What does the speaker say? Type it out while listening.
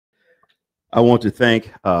I want to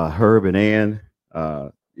thank Herb and Ann.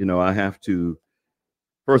 I have to,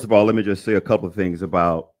 first of all, let me just say a couple of things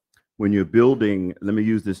about when you're building, let me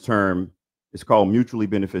use this term, it's called mutually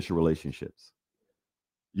beneficial relationships.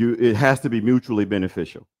 It has to be mutually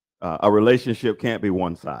beneficial. A relationship can't be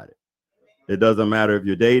one-sided. It doesn't matter if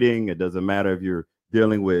you're dating, it doesn't matter if you're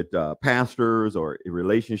dealing with pastors or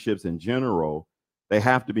relationships in general, they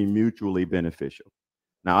have to be mutually beneficial.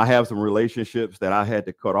 Now, I have some relationships that I had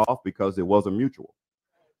to cut off because it wasn't mutual.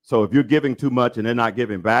 So if you're giving too much and they're not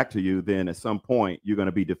giving back to you, then at some point you're going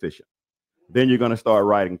to be deficient. Then you're going to start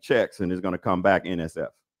writing checks and it's going to come back NSF.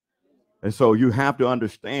 And so you have to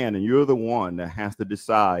understand, and you're the one that has to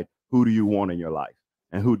decide who do you want in your life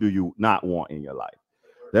and who do you not want in your life.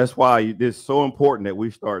 That's why it's so important that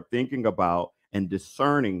we start thinking about and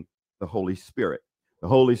discerning the Holy Spirit. The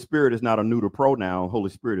Holy Spirit is not a neuter pronoun.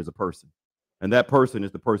 Holy Spirit is a person. And that person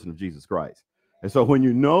is the person of Jesus Christ. And so when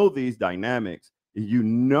you know these dynamics, you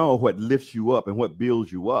know what lifts you up and what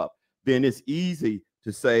builds you up, then it's easy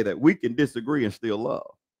to say that we can disagree and still love.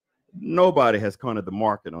 Nobody has cornered the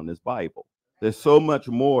market on this Bible. There's so much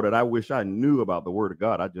more that I wish I knew about the Word of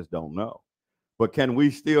God. I just don't know. But can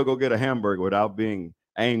we still go get a hamburger without being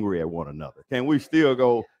angry at one another? Can we still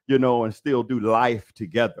go, and still do life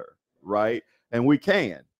together, right? And we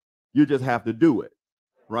can. You just have to do it.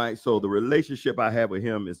 Right. So the relationship I have with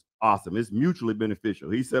him is awesome. It's mutually beneficial.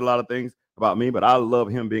 He said a lot of things about me, but I love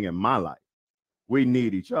him being in my life. We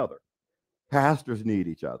need each other. Pastors need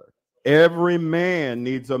each other. Every man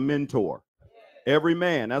needs a mentor. Every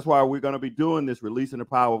man. That's why we're going to be doing this, releasing the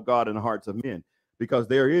power of God in the hearts of men, because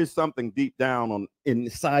there is something deep down on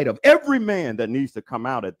inside of every man that needs to come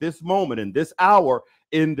out at this moment, in this hour,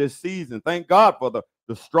 in this season. Thank God for the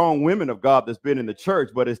strong women of God that's been in the church,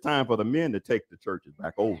 but it's time for the men to take the churches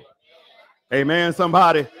back over. Amen,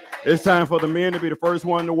 somebody. It's time for the men to be the first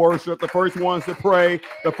one to worship, the first ones to pray,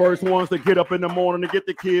 the first ones to get up in the morning to get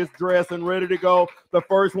the kids dressed and ready to go, the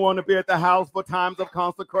first one to be at the house for times of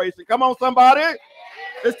consecration. Come on, somebody.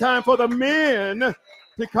 It's time for the men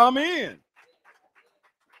to come in.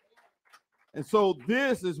 And so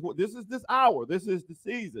this is this hour. This is the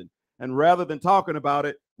season. And rather than talking about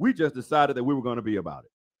it, we just decided that we were going to be about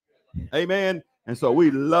it. Amen. And so we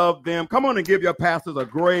love them. Come on and give your pastors a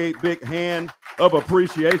great big hand of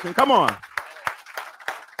appreciation. Come on.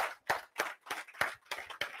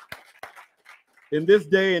 In this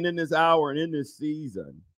day and in this hour and in this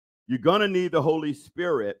season, you're going to need the Holy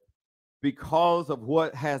Spirit because of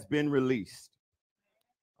what has been released.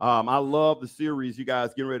 I love the series you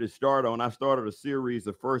guys getting ready to start on. I started a series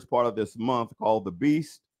the first part of this month called The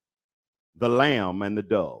Beast, the Lamb, and the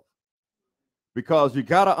Dove. Because you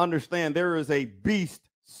got to understand there is a beast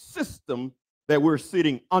system that we're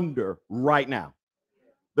sitting under right now.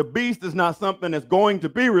 The beast is not something that's going to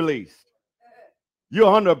be released.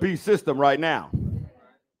 You're under a beast system right now.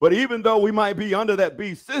 But even though we might be under that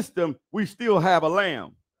beast system, we still have a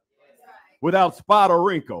lamb without spot or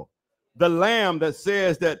wrinkle. The lamb that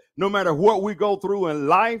says that no matter what we go through in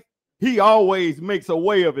life, he always makes a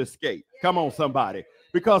way of escape. Come on, somebody.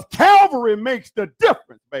 Because Calvary makes the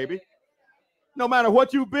difference, baby. No matter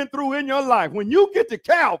what you've been through in your life, when you get to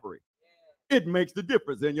Calvary, it makes the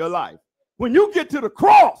difference in your life. When you get to the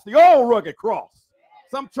cross, the old rugged cross,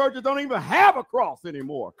 some churches don't even have a cross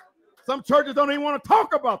anymore. Some churches don't even want to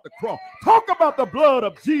talk about the cross. Talk about the blood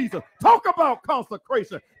of Jesus. Talk about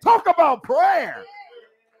consecration. Talk about prayer.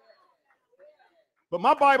 But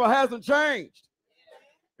my Bible hasn't changed.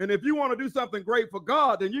 And if you want to do something great for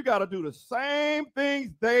God, then you got to do the same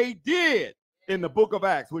things they did in the book of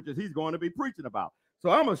Acts, which is he's going to be preaching about. So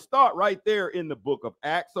I'm going to start right there in the book of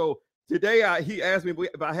Acts. So today he asked me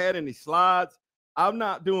if I had any slides. I'm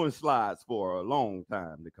not doing slides for a long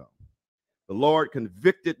time to come. The Lord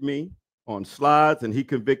convicted me on slides, and he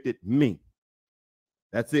convicted me.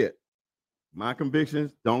 That's it. My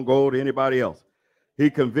convictions don't go to anybody else. He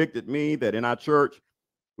convicted me that in our church,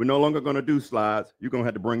 we're no longer going to do slides. You're going to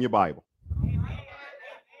have to bring your Bible.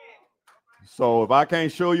 So if I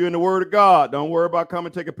can't show you in the Word of God, don't worry about coming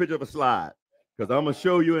and take a picture of a slide, because I'm going to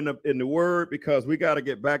show you in the Word, because we got to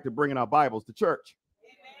get back to bringing our Bibles to church.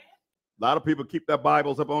 A lot of people keep their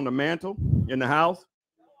Bibles up on the mantle in the house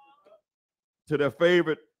to their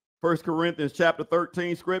favorite 1 Corinthians chapter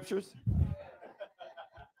 13 scriptures.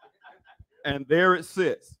 And there it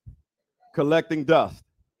sits, collecting dust.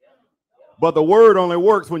 But the Word only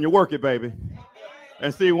works when you work it, baby.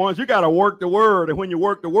 And see, once you got to work the Word, and when you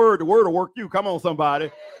work the Word will work you. Come on,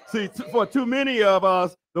 somebody. See, for too many of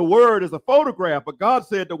us, the Word is a photograph, but God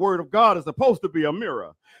said the Word of God is supposed to be a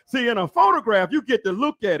mirror. See, in a photograph, you get to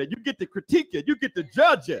look at it, you get to critique it, you get to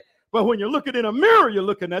judge it. But when you're looking in a mirror, you're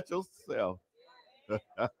looking at yourself.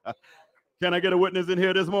 Can I get a witness in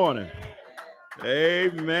here this morning?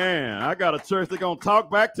 Amen. I got a church that's going to talk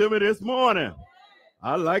back to me this morning.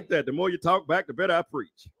 I like that. The more you talk back, the better I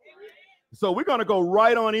preach. So we're going to go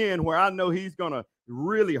right on in where I know he's going to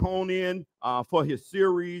really hone in for his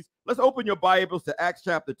series. Let's open your Bibles to Acts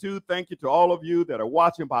chapter 2. Thank you to all of you that are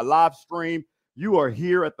watching by live stream. You are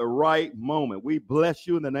here at the right moment. We bless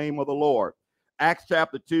you in the name of the Lord. Acts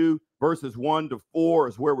chapter 2, verses 1 to 4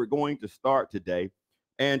 is where we're going to start today.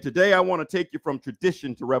 And today I want to take you from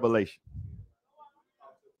tradition to revelation.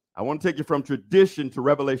 I want to take you from tradition to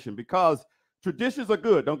revelation because traditions are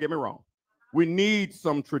good. Don't get me wrong. We need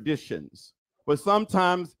some traditions. But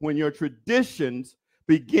sometimes when your traditions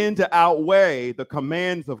begin to outweigh the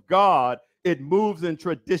commands of God, it moves in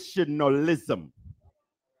traditionalism.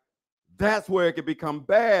 That's where it can become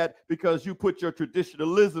bad because you put your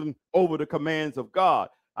traditionalism over the commands of God.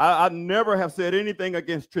 I never have said anything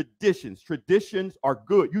against traditions. Traditions are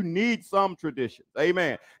good. You need some traditions.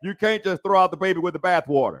 Amen. You can't just throw out the baby with the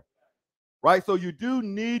bathwater, right? So you do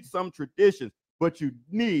need some traditions, but you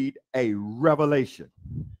need a revelation.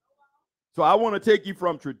 So I want to take you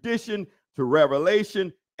from tradition to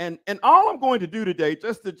revelation. And all I'm going to do today,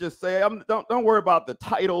 just to say, don't worry about the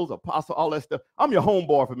titles, apostle, all that stuff. I'm your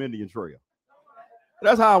homeboy from Indian Trail.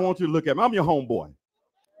 That's how I want you to look at me. I'm your homeboy.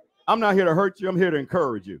 I'm not here to hurt you. I'm here to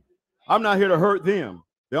encourage you. I'm not here to hurt them.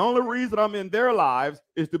 The only reason I'm in their lives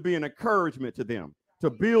is to be an encouragement to them, to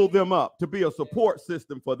build them up, to be a support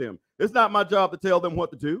system for them. It's not my job to tell them what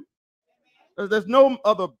to do. There's no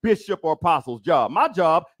other bishop or apostle's job. My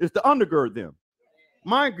job is to undergird them.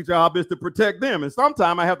 My job is to protect them. And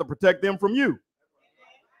sometimes I have to protect them from you.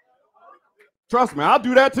 Trust me, I'll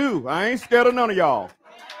do that too. I ain't scared of none of y'all.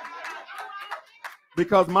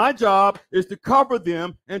 Because my job is to cover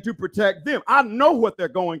them and to protect them. I know what they're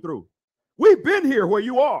going through. We've been here where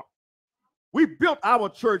you are. We built our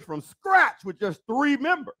church from scratch with just 3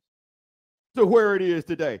 members to where it is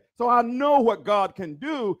today. So I know what God can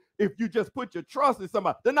do if you just put your trust in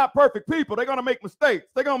somebody. They're not perfect people. They're going to make mistakes.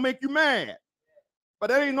 They're going to make you mad. But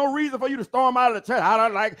there ain't no reason for you to storm out of the church. I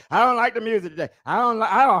don't like the music today.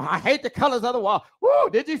 I hate the colors of the wall. Woo,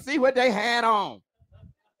 did you see what they had on?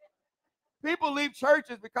 People leave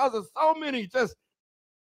churches because of so many just,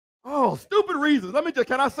 stupid reasons.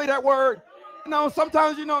 Can I say that word?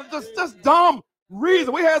 Sometimes, just dumb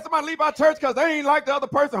reasons. We had somebody leave our church because they ain't like the other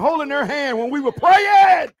person holding their hand when we were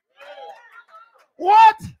praying.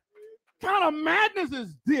 What kind of madness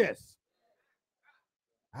is this?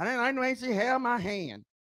 I know she held my hand.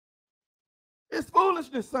 It's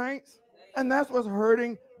foolishness, saints. And that's what's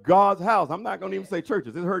hurting God's house. I'm not going to even say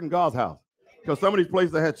churches. It's hurting God's house. Because some of these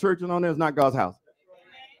places that had churches on there is not God's house.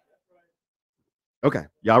 Okay,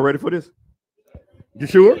 y'all ready for this? You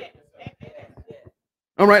sure?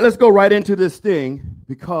 All right, let's go right into this thing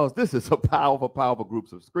because this is a powerful, powerful group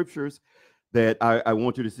of scriptures that I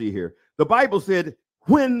want you to see here. The Bible said,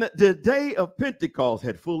 when the day of Pentecost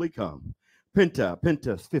had fully come,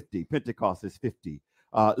 Penta is 50, Pentecost is 50.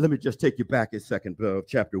 Let me just take you back a second,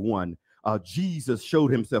 chapter 1. Jesus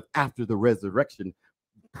showed himself after the resurrection,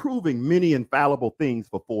 proving many infallible things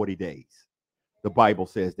for 40 days. The Bible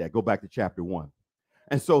says that. Go back to chapter 1.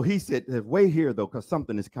 And so he said, wait here, though, because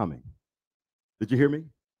something is coming. Did you hear me?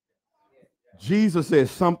 Jesus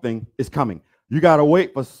says something is coming. You got to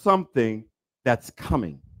wait for something that's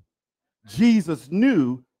coming. Jesus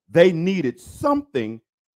knew they needed something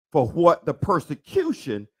for what the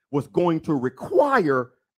persecution was going to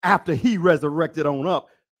require after he resurrected on up.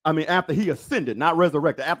 After he ascended, not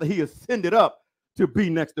resurrected, after he ascended up to be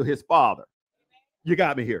next to his Father. You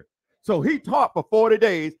got me here. So he taught for 40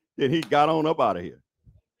 days, then he got on up out of here.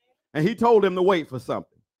 And he told him to wait for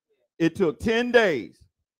something. It took 10 days.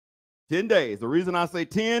 10 days. The reason I say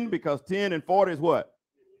 10, because 10 and 40 is what?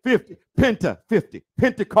 50. 50.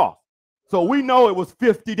 Pentecost. So we know it was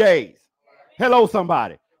 50 days. Hello,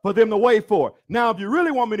 somebody. For them to wait for. Now, if you really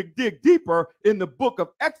want me to dig deeper in the book of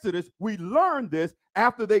Exodus, we learned this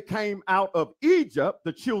after they came out of Egypt,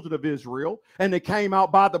 the children of Israel, and they came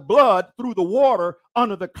out by the blood through the water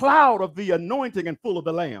under the cloud of the anointing and full of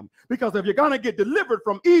the Lamb. Because if you're going to get delivered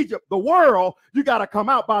from Egypt, the world, you got to come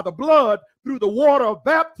out by the blood through the water of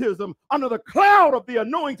baptism under the cloud of the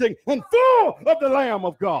anointing and full of the Lamb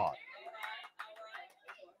of God.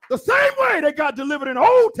 The same way they got delivered in the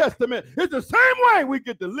Old Testament is the same way we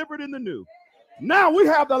get delivered in the New. Now we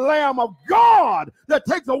have the Lamb of God that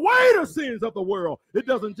takes away the sins of the world. It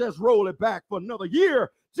doesn't just roll it back for another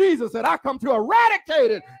year. Jesus said, I come to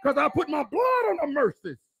eradicate it because I put my blood on the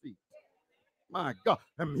mercy seat. My God.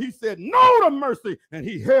 And he said, no to mercy. And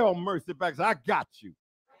he held mercy back. So I got you.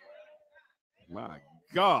 My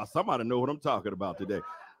God, somebody know what I'm talking about today.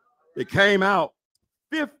 It came out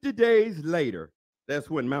 50 days later. That's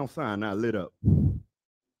when Mount Sinai lit up.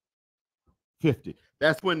 50.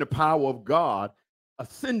 That's when the power of God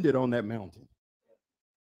ascended on that mountain.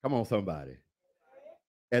 Come on, somebody.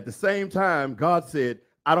 At the same time, God said,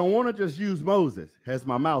 I don't want to just use Moses as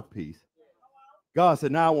my mouthpiece. God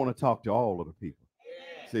said, now I want to talk to all of the people.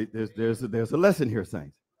 See, there's a lesson here,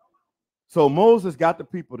 saints. So Moses got the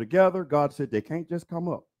people together. God said, they can't just come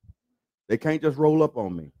up. They can't just roll up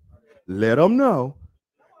on me. Let them know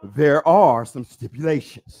there are some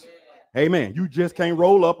stipulations. Amen. You just can't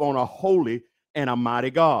roll up on a holy and a mighty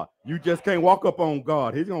God. You just can't walk up on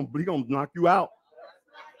God. He's gonna knock you out.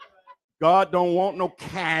 God don't want no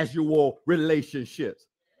casual relationships.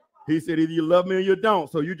 He said, either you love me or you don't.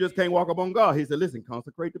 So you just can't walk up on God. He said, listen,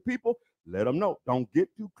 consecrate the people. Let them know. Don't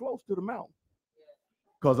get too close to the mountain,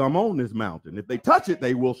 because I'm on this mountain. If they touch it,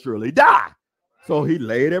 they will surely die. So he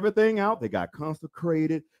laid everything out. They got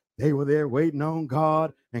consecrated. They were there waiting on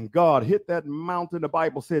God, and God hit that mountain. The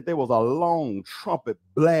Bible said there was a long trumpet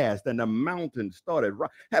blast, and the mountain started.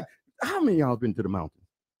 How many of y'all been to the mountains?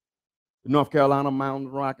 North Carolina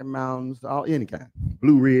mountains, Rocky Mountains, any kind.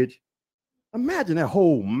 Blue Ridge. Imagine that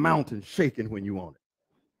whole mountain shaking when you on it.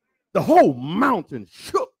 The whole mountain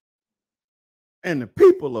shook, and the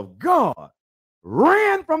people of God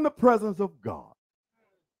ran from the presence of God.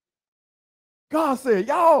 God said,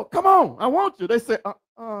 y'all, come on, I want you. They said, I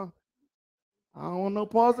don't want no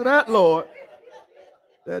parts of that, Lord.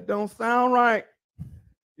 That don't sound right.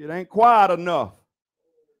 It ain't quiet enough.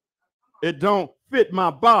 It don't fit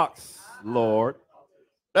my box, Lord.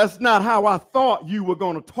 That's not how I thought you were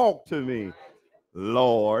going to talk to me,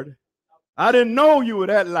 Lord. I didn't know you were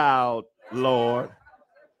that loud, Lord.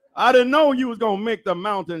 I didn't know you was going to make the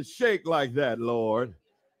mountain shake like that, Lord.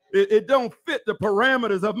 It don't fit the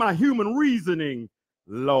parameters of my human reasoning,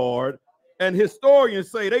 Lord. And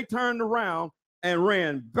historians say they turned around and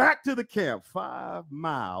ran back to the camp 5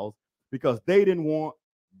 miles because they didn't want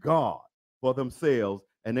God for themselves.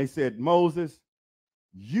 And they said, Moses,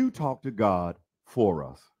 you talk to God for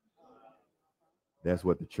us. That's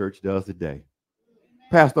what the church does today.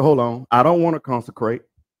 Pastor, hold on. I don't want to consecrate.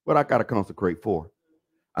 What I got to consecrate for?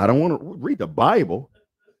 I don't want to read the Bible.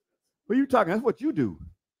 What are you talking? That's what you do.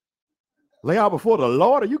 Lay out before the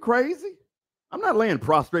Lord? Are you crazy? I'm not laying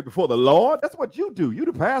prostrate before the Lord. That's what you do. You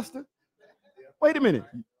the pastor. Wait a minute.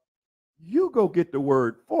 You go get the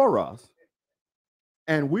word for us,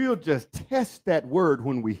 and we'll just test that word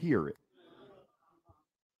when we hear it.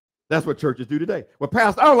 That's what churches do today. Well,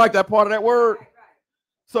 pastor, I don't like that part of that word.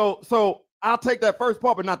 So I'll take that first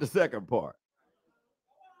part, but not the second part.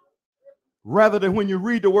 Rather than when you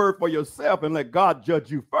read the word for yourself and let God judge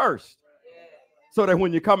you first. So that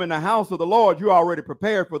when you come in the house of the Lord, you're already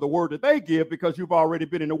prepared for the word that they give, because you've already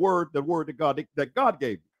been in the word that God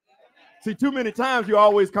gave you. See, too many times you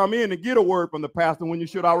always come in and get a word from the pastor when you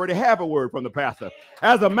should already have a word from the pastor.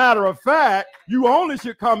 As a matter of fact, you only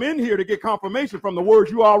should come in here to get confirmation from the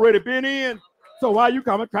words you already been in. So why you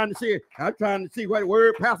coming trying to see what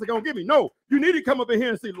word pastor gonna give me? No, you need to come up in here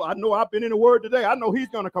and see, I know I've been in the word today. I know he's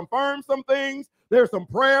gonna confirm some things. There's some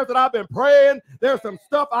prayers that I've been praying. There's some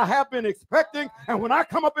stuff I have been expecting. And when I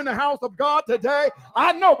come up in the house of God today,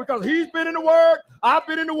 I know because he's been in the word, I've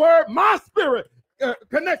been in the word, my spirit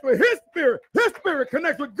connects with his spirit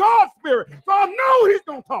connects with God's spirit. So I know he's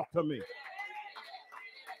gonna talk to me.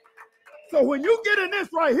 So when you get in this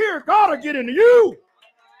right here, God will get into you.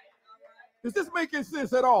 Is this making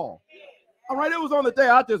sense at all? All right, it was on the day.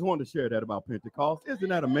 I just wanted to share that about Pentecost. Isn't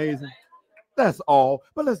that amazing? That's all.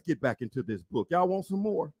 But let's get back into this book. Y'all want some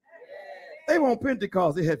more? They were on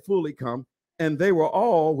Pentecost. It had fully come, and they were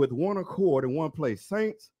all with one accord in one place.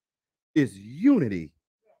 Saints, it's unity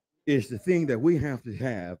is the thing that we have to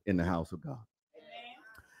have in the house of God.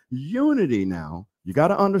 Unity now, you got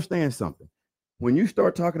to understand something. When you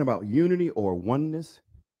start talking about unity or oneness,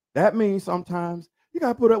 that means sometimes you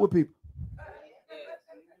got to put up with people.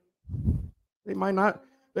 They might not,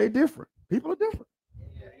 they're different. People are different.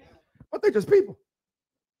 But they're just people.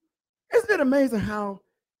 Isn't it amazing how,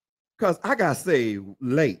 because I got saved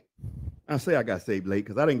late. I say I got saved late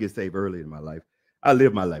because I didn't get saved early in my life. I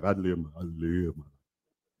lived my life. I lived my life.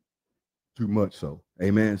 Too much so.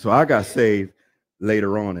 Amen. So I got saved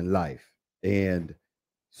later on in life. And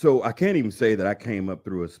so I can't even say that I came up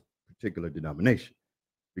through a particular denomination,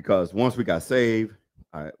 because once we got saved,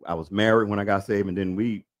 I was married when I got saved, and then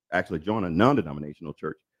we actually joined a non-denominational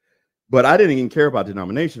church. But I didn't even care about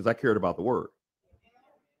denominations. I cared about the word.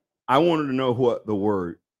 I wanted to know what the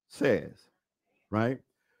word says, right?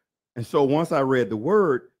 And so once I read the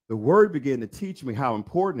word began to teach me how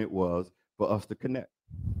important it was for us to connect.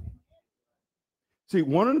 See,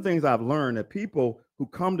 one of the things I've learned that people who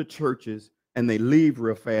come to churches and they leave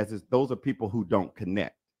real fast is those are people who don't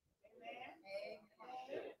connect.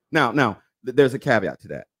 Now, there's a caveat to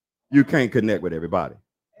that. You can't connect with everybody.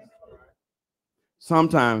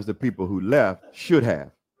 Sometimes the people who left should have.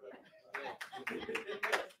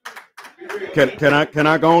 Can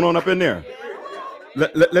I go on up in there?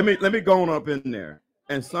 Let me go on up in there.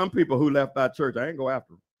 And some people who left our church, I ain't go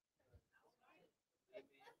after them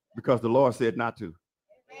because the Lord said not to.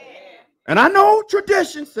 And I know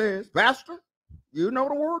tradition says, Pastor, you know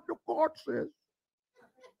the word of God says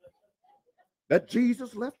that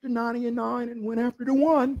Jesus left the 99 and went after the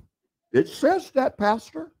one. It says that,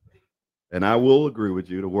 Pastor. And I will agree with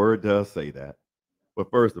you. The word does say that.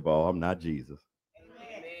 But first of all, I'm not Jesus.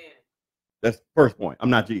 That's the first point. I'm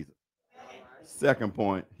not Jesus. Second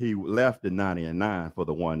point, he left the 99 for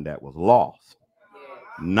the one that was lost,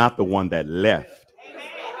 not the one that left.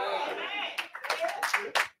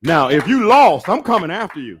 Now, if you lost, I'm coming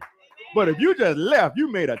after you. But if you just left,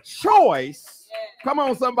 you made a choice. Come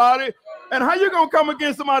on, somebody. And how you going to come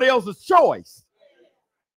against somebody else's choice?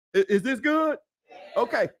 Is this good?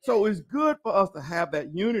 Okay, so it's good for us to have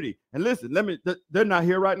that unity. And listen, they're not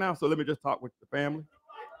here right now, so let me just talk with the family.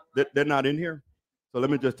 They're not in here, so let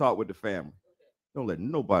me just talk with the family. Don't let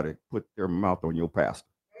nobody put their mouth on your pastor.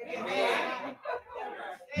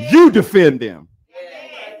 You defend them.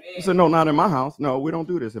 You said, no, not in my house. No, we don't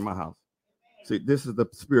do this in my house. See, this is the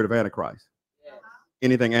spirit of Antichrist.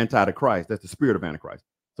 Anything anti to Christ, that's the spirit of Antichrist.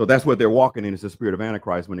 So that's what they're walking in, is the spirit of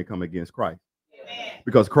Antichrist when they come against Christ.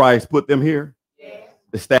 Because Christ put them here,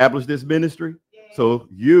 established this ministry. So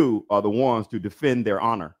you are the ones to defend their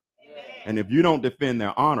honor. And if you don't defend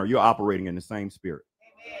their honor, you're operating in the same spirit.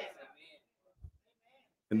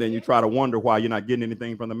 And then you try to wonder why you're not getting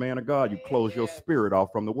anything from the man of God. You close your spirit off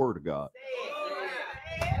from the word of God.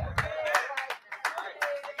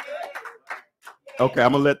 Okay,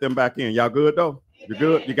 I'm going to let them back in. Y'all good, though? You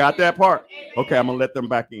good? You got that part? Okay, I'm going to let them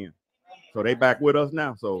back in. So they back with us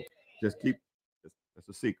now. So just keep, it's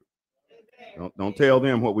a secret. Don't tell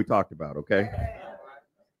them what we talked about, okay?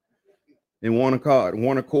 In one accord,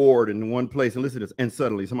 in one place. And listen to this. And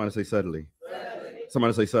suddenly, somebody say suddenly.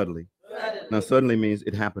 Somebody say suddenly. Now, suddenly means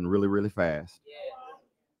it happened really, really fast.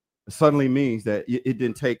 Suddenly means that it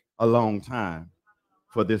didn't take a long time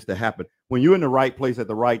for this to happen. When you're in the right place at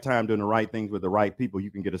the right time, doing the right things with the right people,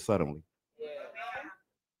 you can get it suddenly.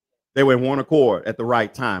 They were in one accord at the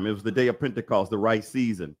right time. It was the day of Pentecost, the right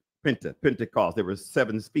season. Pentecost. There were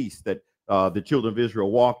 7 feasts that the children of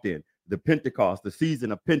Israel walked in. The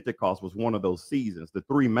season of Pentecost was one of those seasons. The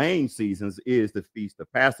 3 main seasons is the Feast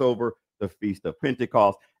of Passover, the Feast of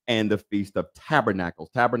Pentecost, and the Feast of Tabernacles.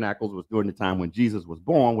 Tabernacles was during the time when Jesus was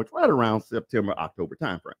born, which right around September, October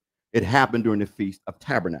timeframe. It happened during the Feast of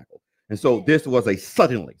Tabernacles. And so this was a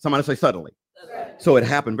suddenly. Somebody say suddenly. So it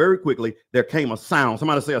happened very quickly. There came a sound.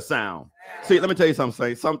 Somebody say a sound. See, let me tell you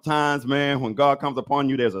something. Sometimes, man, when God comes upon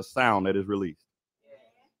you, there's a sound that is released.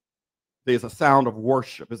 There's a sound of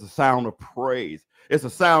worship. It's a sound of praise. It's a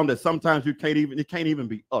sound that sometimes it can't even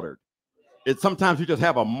be uttered. Sometimes you just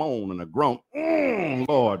have a moan and a groan.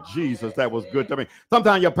 Lord Jesus, that was good to me.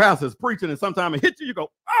 Sometimes your pastor's preaching and sometimes it hits you. You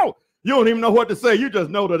go, oh, you don't even know what to say. You just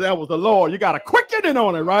know that was the Lord. You got a quickening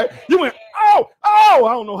on it, right? You went, oh, I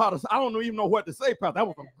don't even know what to say, Pastor. That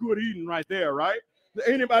was some good eating right there, right?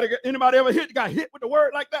 Anybody ever got hit with the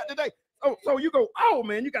word like that today? Oh, so you go, oh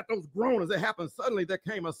man, you got those groanings that happened. Suddenly there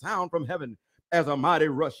came a sound from heaven as a mighty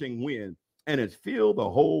rushing wind, and it filled the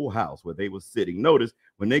whole house where they were sitting. Notice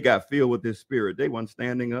when they got filled with this spirit, they weren't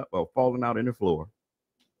standing up or falling out on the floor.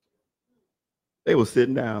 They were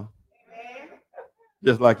sitting down,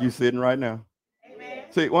 just like you sitting right now.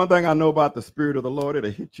 See, one thing I know about the Spirit of the Lord, it'll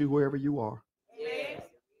hit you wherever you are.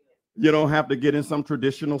 You don't have to get in some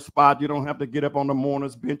traditional spot. You don't have to get up on the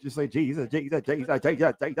mourner's bench and say, Jesus, Jesus, Jesus, Jesus,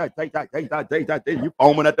 Jesus, Jesus, Jesus, Jesus. You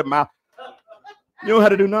foaming at the mouth. You don't have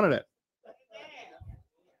to do none of that.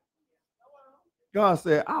 God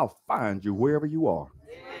said, I'll find you wherever you are.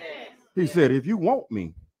 He said, if you want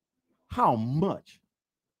me, how much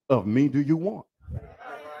of me do you want?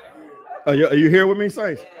 Are you here with me,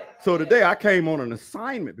 saints? So today I came on an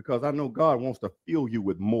assignment because I know God wants to fill you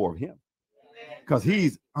with more of him. Because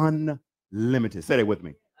he's unlimited. Say that with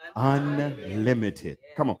me. Unlimited.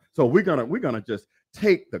 Come on. So we're gonna just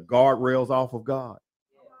take the guardrails off of God.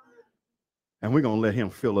 And we're gonna let him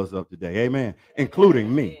fill us up today. Amen.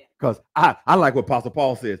 Including me. Because I like what Apostle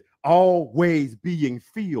Paul says, always being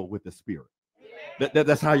filled with the Spirit.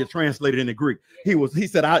 That's how you translate it in the Greek. He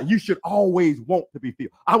said, you should always want to be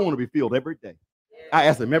filled. I want to be filled every day. I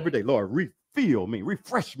ask him every day, Lord, fill me,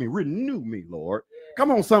 refresh me, renew me, Lord.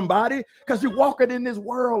 Come on, somebody, because you're walking in this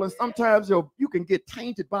world, and sometimes you can get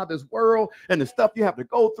tainted by this world and the stuff you have to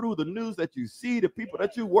go through, the news that you see, the people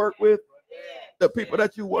that you work with, the people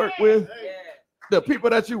that you work with, the people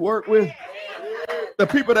that you work with, the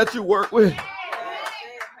people that you work with.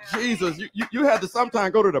 Jesus, you had to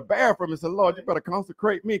sometimes go to the bathroom and say, Lord, you better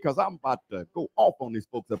consecrate me because I'm about to go off on these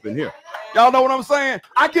folks up in here. Y'all know what I'm saying?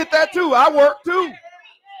 I get that too. I work too.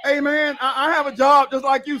 Amen. I have a job just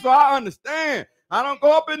like you, so I understand. I don't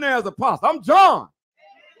go up in there as a pastor. I'm John.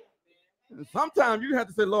 And sometimes you have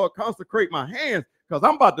to say, Lord, consecrate my hands because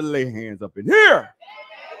I'm about to lay hands up in here.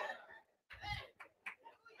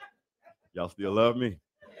 Y'all still love me?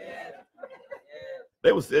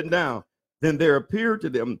 They were sitting down. Then there appeared to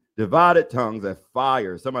them divided tongues as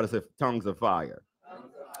fire. Somebody said tongues of fire.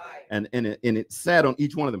 And it sat on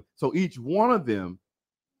each one of them. So each one of them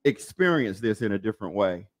experienced this in a different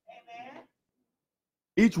way.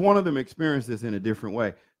 Each one of them experienced this in a different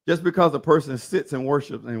way. Just because a person sits and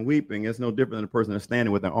worships and weeping, it's no different than a person that's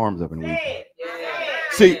standing with their arms up and weeping.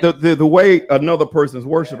 See, the way another person's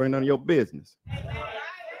worship ain't none of your business.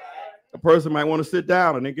 A person might want to sit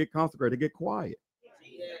down and they get consecrated, they get quiet.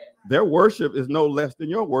 Their worship is no less than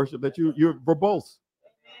your worship, that you're verbose.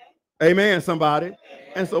 Amen, somebody.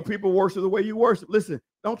 And so people worship the way you worship. Listen,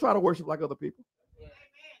 don't try to worship like other people.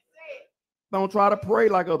 Don't try to pray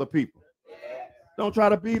like other people. Don't try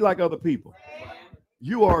to be like other people.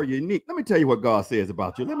 You are unique. Let me tell you what God says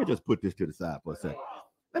about you. Let me just put this to the side for a second.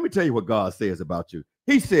 Let me tell you what God says about you.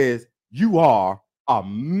 He says you are a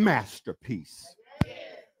masterpiece.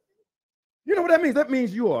 You know what that means? That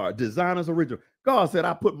means you are a designer's original. God said,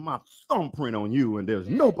 I put my thumbprint on you, and there's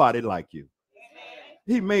nobody like you.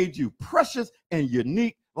 He made you precious and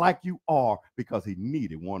unique like you are because he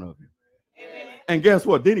needed one of you. And guess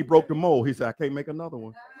what? Then he broke the mold. He said, I can't make another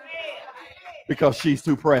one because she's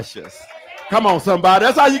too precious. Come on, somebody.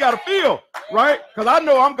 That's how you got to feel, right? Because I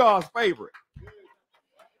know I'm God's favorite.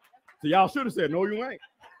 So y'all should have said, no, you ain't.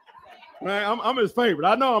 Right? I'm his favorite.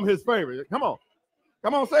 I know I'm his favorite. Come on.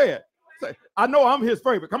 Come on, say it. Say, I know I'm his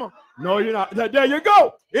favorite. Come on. No, you're not. There you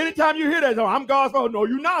go. Anytime you hear that, no, I'm God's favorite. No,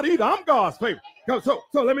 you're not either. I'm God's favorite. So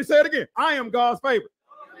let me say it again. I am God's favorite.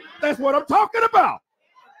 That's what I'm talking about.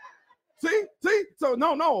 See? So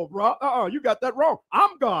no, bro. You got that wrong.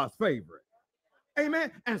 I'm God's favorite.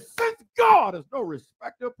 Amen. And since God is no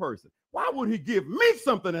respecter of person, why would he give me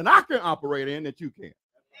something that I can operate in that you can't?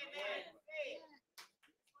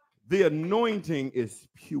 The anointing is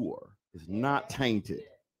pure. It's not tainted.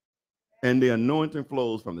 And the anointing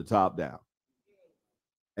flows from the top down.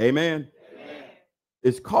 Amen.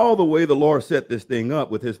 It's called the way the Lord set this thing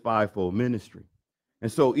up with his fivefold ministry.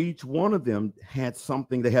 And so each one of them had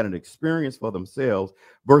something, they had an experience for themselves.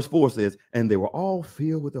 Verse 4 says, and they were all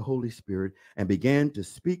filled with the Holy Spirit and began to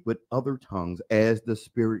speak with other tongues as the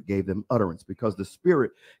Spirit gave them utterance, because the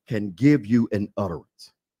Spirit can give you an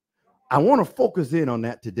utterance. I want to focus in on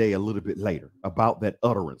that today a little bit later about that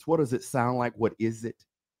utterance. What does it sound like? What is it?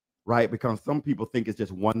 Right? Because some people think it's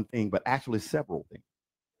just one thing, but actually several things.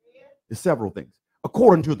 It's several things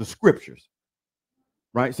according to the scriptures.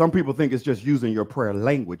 Right? Some people think it's just using your prayer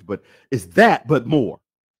language, but it's that, but more.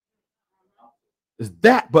 It's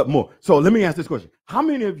that, but more. So let me ask this question. How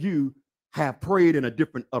many of you have prayed in a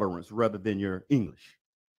different utterance rather than your English?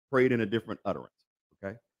 Prayed in a different utterance,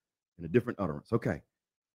 okay? In a different utterance, okay.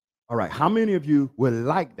 All right, how many of you would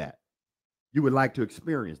like that? You would like to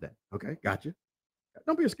experience that, okay? Gotcha.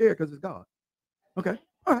 Don't be scared because it's God. Okay,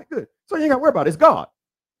 all right, good. So you ain't got to worry about it. It's God.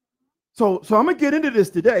 So I'm going to get into this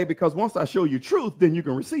today because once I show you truth, then you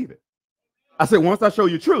can receive it. I said once I show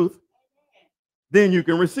you truth, then you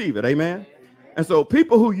can receive it. Amen? And so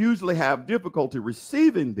people who usually have difficulty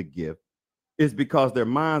receiving the gift is because their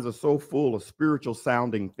minds are so full of spiritual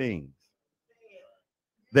sounding things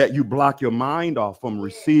that you block your mind off from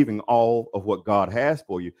receiving all of what God has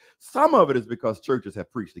for you. Some of it is because churches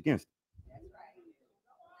have preached against it.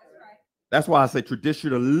 That's why I say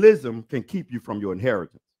traditionalism can keep you from your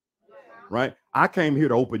inheritance. Right? I came here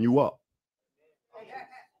to open you up.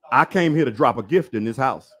 I came here to drop a gift in this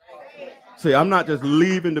house. See, I'm not just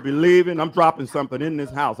leaving to be leaving. I'm dropping something in this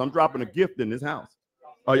house. I'm dropping a gift in this house.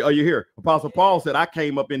 Are you here? Apostle Paul said, I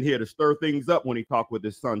came up in here to stir things up when he talked with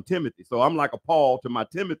his son Timothy. So I'm like a Paul to my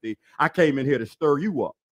Timothy. I came in here to stir you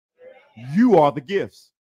up. You are the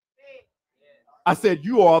gifts. I said,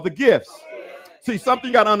 you are the gifts. See, something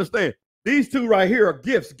you got to understand. These two right here are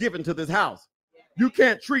gifts given to this house. You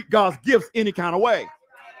can't treat God's gifts any kind of way,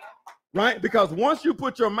 right? Because once you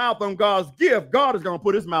put your mouth on God's gift, God is going to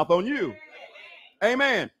put his mouth on you.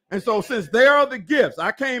 Amen. And so since they are the gifts,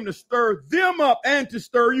 I came to stir them up and to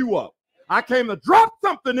stir you up. I came to drop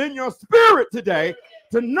something in your spirit today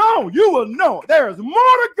to know, you will know there is more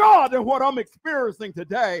to God than what I'm experiencing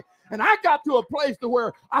today. And I got to a place to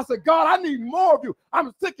where I said, God, I need more of you.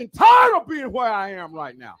 I'm sick and tired of being where I am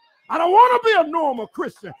right now. I don't want to be a normal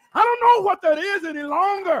Christian. I don't know what that is any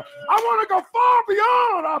longer. I want to go far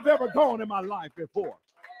beyond I've ever gone in my life before.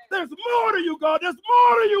 There's more to you, God. There's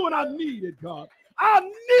more to you, and I need it, God. I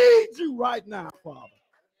need you right now, Father.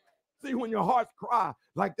 See, when your hearts cry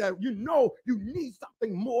like that, you know you need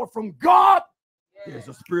something more from God. There's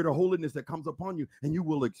a spirit of holiness that comes upon you, and you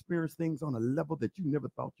will experience things on a level that you never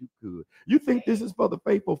thought you could. You think this is for the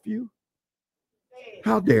faithful few?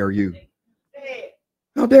 How dare you?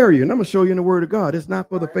 How dare you? And I'm going to show you in the word of God. It's not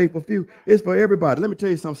for the faithful few. It's for everybody. Let me tell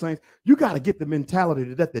you something, saints. You got to get the mentality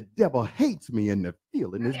that the devil hates me and the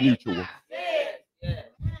feeling is mutual.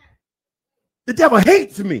 The devil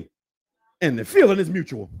hates me and the feeling is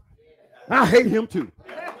mutual. I hate him too.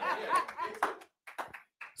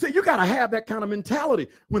 See, you got to have that kind of mentality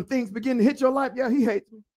when things begin to hit your life. Yeah, he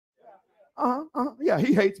hates me. Yeah,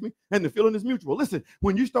 he hates me and the feeling is mutual. Listen,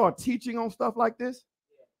 when you start teaching on stuff like this,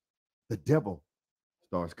 the devil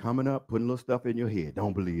starts coming up, putting little stuff in your head.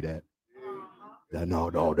 Don't believe that.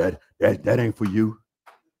 No, that ain't for you.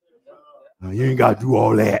 You ain't got to do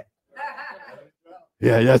all that.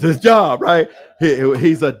 Yeah, that's his job, right?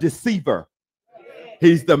 He's a deceiver.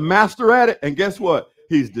 He's the master at it. And guess what?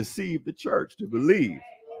 He's deceived the church to believe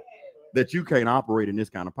that you can't operate in this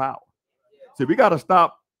kind of power. See, we got to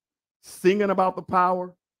stop singing about the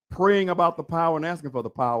power, praying about the power, and asking for the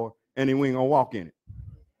power, and then we ain't going to walk in it.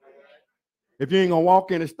 If you ain't going to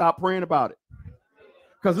walk in it, stop praying about it.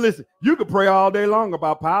 Because listen, you could pray all day long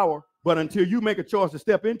about power, but until you make a choice to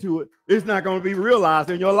step into it, it's not going to be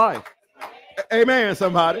realized in your life. Amen,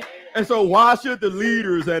 somebody. And so why should the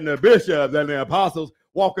leaders and the bishops and the apostles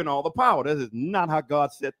walk in all the power? That is not how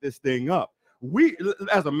God set this thing up. We,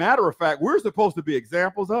 as a matter of fact, we're supposed to be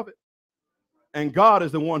examples of it. And God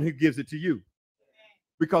is the one who gives it to you.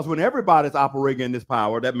 Because when everybody's operating in this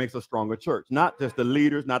power, that makes a stronger church. Not just the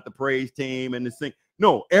leaders, not the praise team and the sing.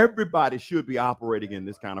 No, everybody should be operating in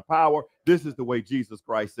this kind of power. This is the way Jesus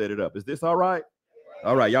Christ set it up. Is this all right?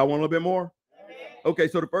 All right. Y'all want a little bit more? Okay.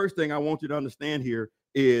 So the first thing I want you to understand here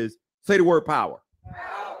is say the word power.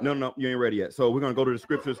 No, you ain't ready yet. So we're going to go to the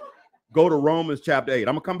scriptures. Go to Romans chapter 8.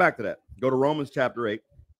 I'm going to come back to that. Go to Romans chapter 8.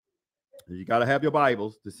 You got to have your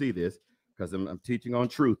Bibles to see this because I'm teaching on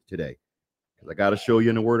truth today. I got to show you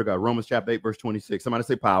in the word of God. Romans chapter 8, verse 26. Somebody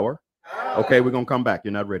say power. Okay, we're going to come back.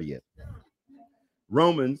 You're not ready yet.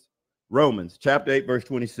 Romans chapter 8, verse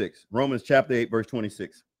 26. Romans chapter 8, verse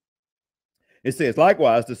 26. It says,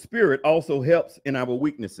 likewise, the Spirit also helps in our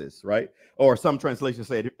weaknesses, right? Or some translations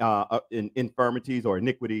say in infirmities or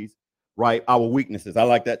iniquities, right? Our weaknesses. I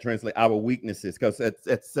like that translate, our weaknesses, because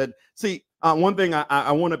it said, see, one thing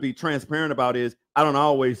I want to be transparent about is I don't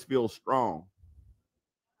always feel strong.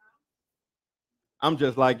 I'm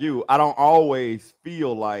just like you. I don't always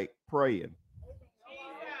feel like praying.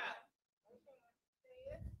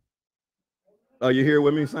 Are you here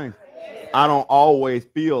with me saying? I don't always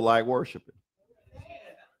feel like worshiping.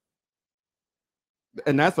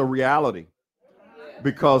 And that's a reality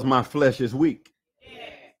because my flesh is weak.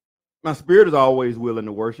 My spirit is always willing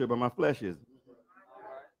to worship, but my flesh isn't.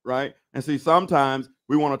 Right? And see, sometimes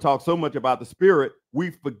we want to talk so much about the spirit,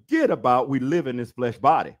 we forget about we live in this flesh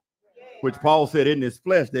body. Which Paul said, in this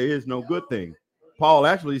flesh, there is no good thing. Paul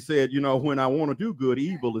actually said, you know, when I want to do good,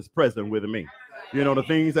 evil is present with me. You know, the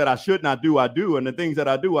things that I should not do, I do. And the things that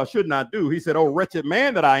I do, I should not do. He said, oh, wretched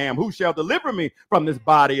man that I am, who shall deliver me from this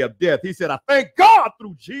body of death? He said, I thank God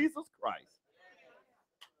through Jesus Christ.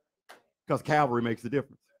 Because Calvary makes the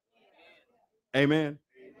difference. Amen.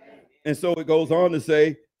 And so it goes on to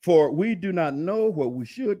say, for we do not know what we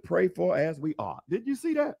should pray for as we ought. Did you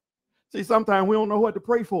see that? See, sometimes we don't know what to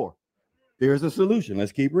pray for. There's a solution.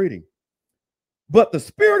 Let's keep reading. But the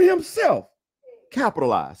Spirit himself,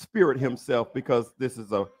 capitalized Spirit himself, because this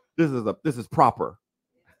is proper.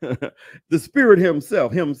 The Spirit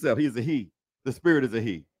himself, he's a he. The Spirit is a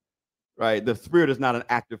he, right? The Spirit is not an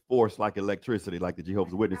active force like electricity, like the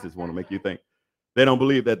Jehovah's Witnesses want to make you think. They don't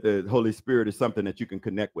believe that the Holy Spirit is something that you can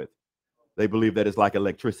connect with. They believe that it's like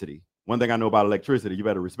electricity. One thing I know about electricity, you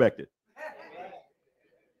better respect it.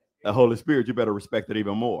 The Holy Spirit, you better respect it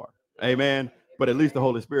even more. Amen. But at least the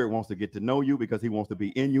Holy Spirit wants to get to know you because he wants to be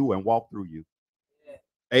in you and walk through you.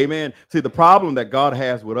 Amen. See, the problem that God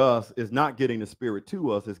has with us is not getting the Spirit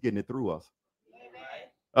to us, it's getting it through us.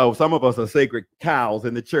 Oh, some of us are sacred cows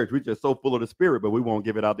in the church. We're just so full of the Spirit, but we won't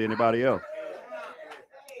give it out to anybody else.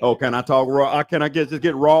 Oh, can I talk raw? Can I just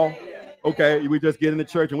get raw? Okay, we just get in the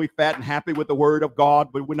church and we fat and happy with the word of God,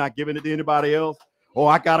 but we're not giving it to anybody else. Oh,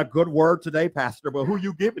 I got a good word today, Pastor, but who are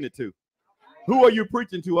you giving it to? Who are you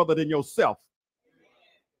preaching to other than yourself?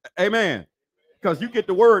 Amen. Because you get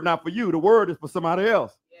the word not for you. The word is for somebody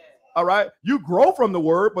else. All right. You grow from the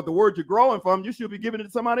word, but the word you're growing from, you should be giving it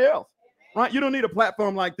to somebody else. Right? You don't need a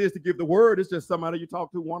platform like this to give the word. It's just somebody you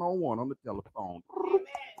talk to one-on-one on the telephone.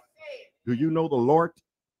 Do you know the Lord?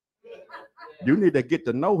 You need to get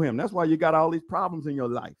to know him. That's why you got all these problems in your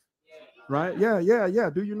life. Right? Yeah.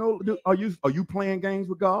 Do you know? Are you playing games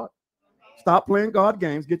with God? Stop playing God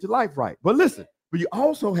games. Get your life right. But listen, but you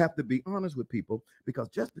also have to be honest with people, because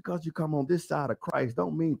just because you come on this side of Christ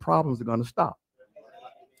don't mean problems are going to stop.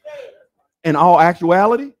 In all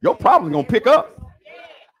actuality, your problem's going to pick up.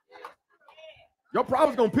 Your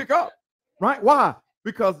problem's going to pick up. Right? Why?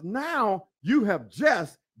 Because now you have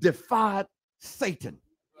just defied Satan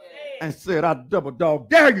and said, I double dog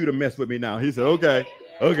dare you to mess with me now. He said, okay,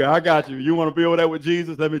 I got you. You want to be over there with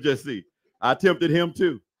Jesus? Let me just see. I tempted him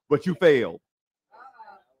too, but you failed.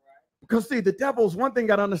 Because see, the devil's one thing I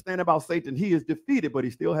gotta understand about Satan. He is defeated, but he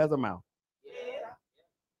still has a mouth.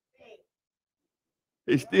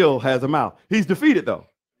 He still has a mouth. He's defeated though,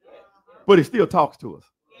 but he still talks to us.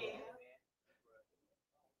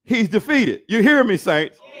 He's defeated. You hear me,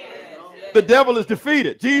 saints? The devil is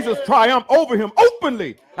defeated. Jesus triumphed over him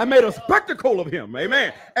openly and made a spectacle of him.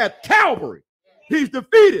 Amen. At Calvary, he's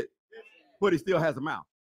defeated, but he still has a mouth.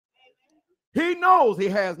 He knows he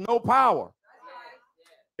has no power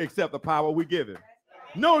except the power we give him.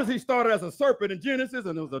 Notice he started as a serpent in Genesis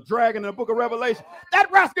and there was a dragon in the book of Revelation.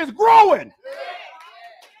 That rascal is growing.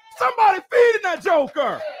 Somebody feeding that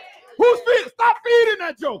joker. Who's feeding? Stop feeding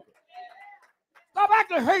that joker. Stop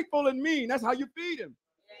acting hateful and mean. That's how you feed him.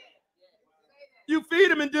 You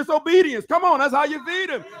feed him in disobedience. Come on, that's how you feed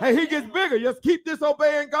him. And he gets bigger. Just keep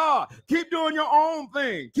disobeying God. Keep doing your own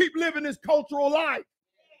thing. Keep living this cultural life.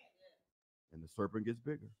 And the serpent gets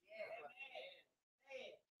bigger.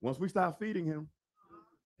 Once we stop feeding him,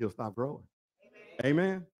 he'll stop growing.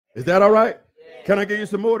 Amen. Is that all right? Can I give you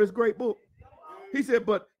some more of this great book? He said,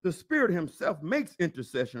 but the Spirit himself makes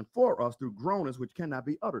intercession for us through groanings which cannot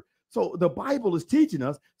be uttered. So the Bible is teaching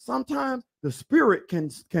us sometimes the Spirit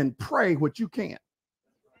can pray what you can't.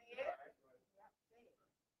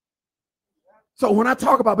 So when I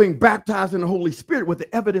talk about being baptized in the Holy Spirit with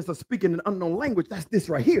the evidence of speaking an unknown language, that's this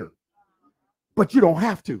right here. But you don't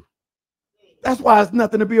have to. That's why it's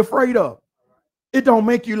nothing to be afraid of. It don't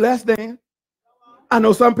make you less than. I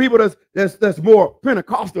know some people that's more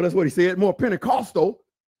Pentecostal. That's what he said. More Pentecostal.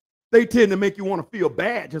 They tend to make you want to feel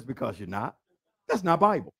bad just because you're not. That's not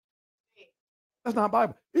Bible. That's not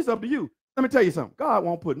Bible. It's up to you. Let me tell you something. God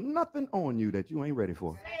won't put nothing on you that you ain't ready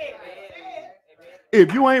for.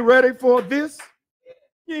 If you ain't ready for this,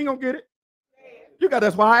 you ain't gonna get it.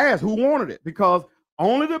 That's why I asked who wanted it, because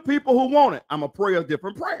only the people who want it, I'm gonna pray a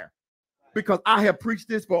different prayer. Because I have preached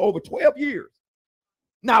this for over 12 years.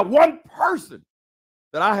 Not one person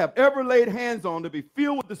that I have ever laid hands on to be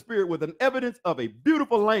filled with the Spirit with an evidence of a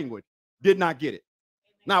beautiful language did not get it.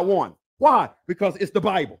 Not one. Why? Because it's the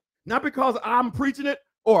Bible. Not because I'm preaching it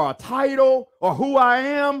or a title or who I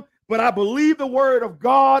am, but I believe the word of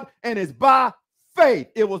God, and it's by faith.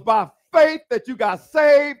 It was by faith that you got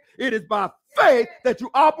saved. It is by faith that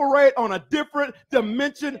you operate on a different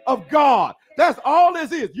dimension of God. That's all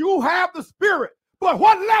this is. You have the Spirit, but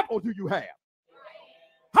what level do you have?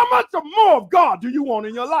 How much more of God do you want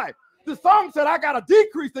in your life? The song said, I got to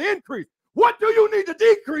decrease the increase. What do you need to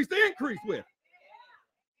decrease the increase with?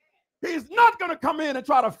 He's not going to come in and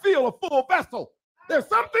try to fill a full vessel. There's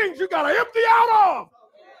some things you got to empty out of.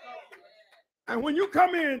 And when you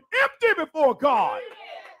come in empty before God,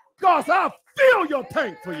 God says, I'll fill your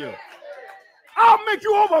tank for you. I'll make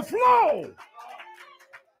you overflow.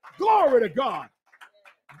 Glory to God.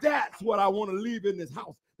 That's what I want to leave in this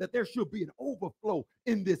house, that there should be an overflow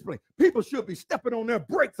in this place. People should be stepping on their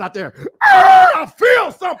brakes out there. I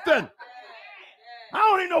feel something. I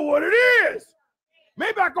don't even know what it is.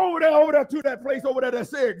 Maybe I go over there to that place over there that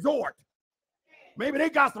say exhort. Maybe they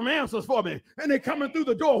got some answers for me, and they're coming through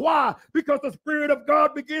the door. Why? Because the Spirit of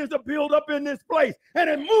God begins to build up in this place, and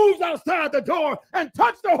it moves outside the door and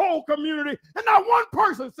touched the whole community, and not one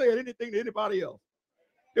person said anything to anybody else.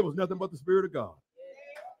 It was nothing but the Spirit of God.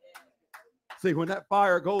 See, when that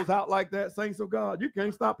fire goes out like that, saints of God, you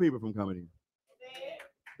can't stop people from coming in.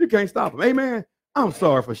 You can't stop them. Amen. I'm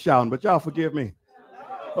sorry for shouting, but y'all forgive me.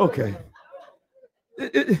 Okay.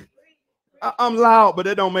 I'm loud, but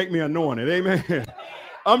it don't make me anointed. Amen.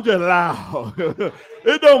 I'm just loud.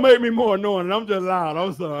 It don't make me more anointed. I'm just loud.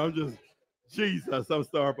 I'm sorry. Jesus. I'm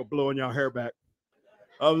sorry for blowing y'all hair back.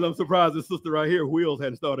 I'm surprised this sister right here, wheels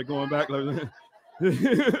hadn't started going back. Like,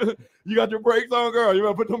 you got your brakes on, girl. You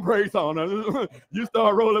better put them brakes on. You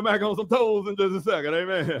start rolling back on some toes in just a second.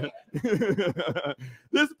 Amen.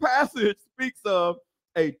 This passage speaks of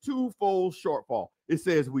a twofold shortfall. It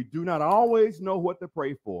says we do not always know what to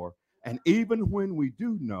pray for. And even when we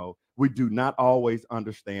do know, we do not always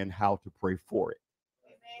understand how to pray for it.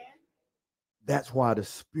 Amen. That's why the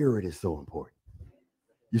Spirit is so important.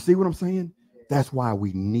 You see what I'm saying? That's why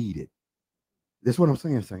we need it. That's what I'm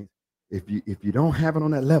saying, saints. If you don't have it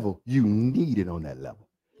on that level, you need it on that level.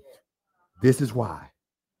 This is why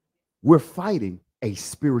we're fighting a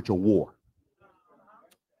spiritual war.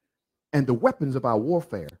 And the weapons of our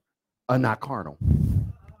warfare are not carnal,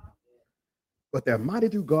 but they're mighty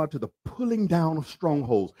through God to the pulling down of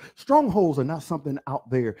strongholds. Strongholds are not something out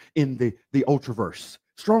there in the ultraverse.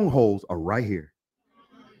 Strongholds are right here.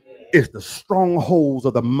 It's the strongholds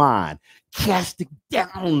of the mind, casting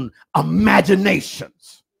down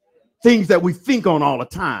imaginations, things that we think on all the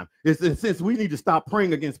time. It's in a sense we need to stop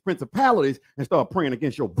praying against principalities and start praying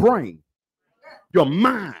against your brain, your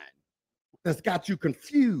mind that's got you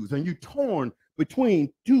confused and you torn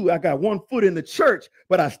between two. I got one foot in the church,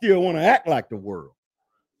 but I still want to act like the world.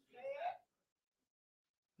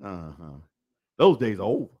 Those days are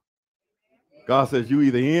over. God says you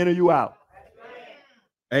either in or you out.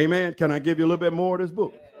 Amen. Can I give you a little bit more of this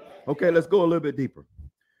book? Okay, let's go a little bit deeper.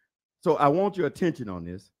 So I want your attention on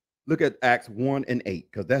this. Look at Acts 1 and 8,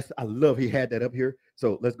 because I love he had that up here.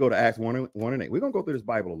 So let's go to Acts 1 and 8. We're going to go through this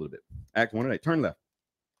Bible a little bit. Acts 1 and 8. Turn left.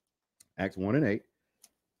 Acts 1 and 8.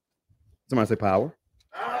 Somebody say power.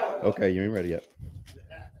 Okay, you ain't ready yet.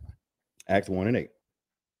 Acts 1 and 8.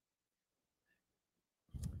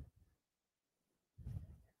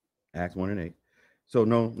 Acts 1 and 8. So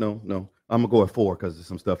no. I'm going to go at 4 because there's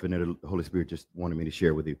some stuff in there the Holy Spirit just wanted me to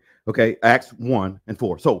share with you. Okay, Acts 1 and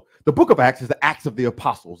 4. So the book of Acts is the Acts of the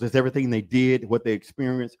Apostles. It's everything they did, what they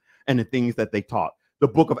experienced, and the things that they taught. The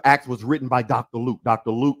book of Acts was written by Dr. Luke.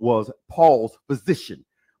 Dr. Luke was Paul's physician.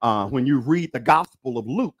 When you read the Gospel of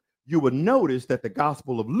Luke, you will notice that the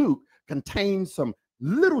Gospel of Luke contains some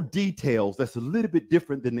little details that's a little bit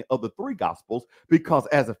different than the other three Gospels, because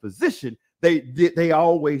as a physician, they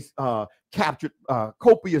always captured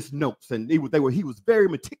copious notes, and he was very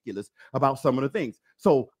meticulous about some of the things.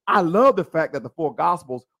 So I love the fact that the four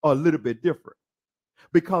Gospels are a little bit different,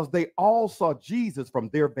 because they all saw Jesus from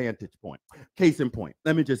their vantage point. Case in point,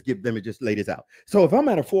 let me just lay this out. So if I'm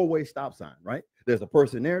at a four-way stop sign, right? There's a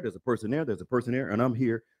person there, there's a person there, there's a person there, and I'm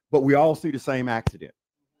here, but we all see the same accident.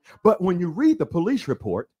 But when you read the police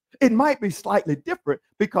report, it might be slightly different,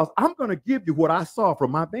 because I'm going to give you what I saw from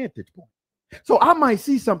my vantage point. So I might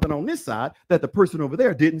see something on this side that the person over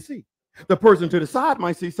there didn't see. The person to the side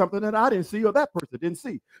might see something that I didn't see or that person didn't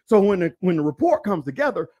see. So when the report comes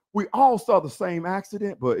together, we all saw the same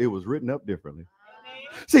accident, but it was written up differently.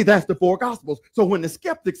 See, that's the four Gospels. So when the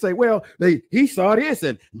skeptics say, well, he saw this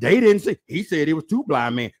and they didn't see, he said it was two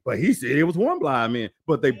blind men, but he said it was one blind man,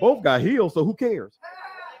 but they both got healed, so who cares?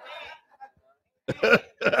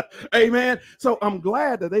 Amen. So I'm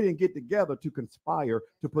glad that they didn't get together to conspire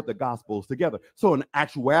to put the Gospels together. So in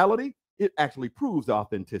actuality, it actually proves the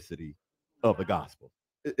authenticity of the gospel.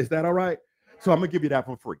 Is that all right? So I'm going to give you that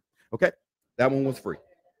one free. Okay. That one was free.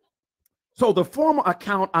 So the former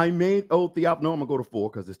account I made, no, I'm going to go to 4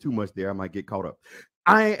 because there's too much there. I might get caught up.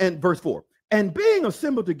 And verse 4, and being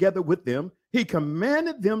assembled together with them, he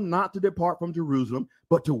commanded them not to depart from Jerusalem,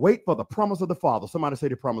 but to wait for the promise of the Father. Somebody say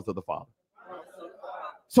the promise of the Father.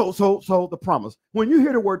 So the promise. When you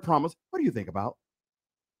hear the word promise, what do you think about?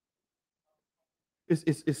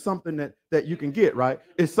 It's something that you can get, right?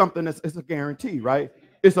 It's something it's a guarantee, right?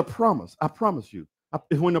 It's a promise. I promise you.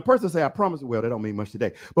 When a person say I promise, well, that don't mean much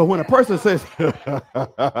today. But when a person says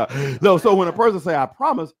no, so when a person say I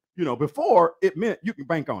promise, before it meant you can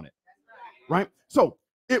bank on it, right? So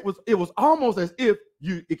it was almost as if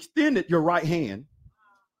you extended your right hand.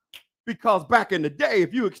 Because back in the day,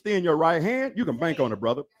 if you extend your right hand, you can bank on it,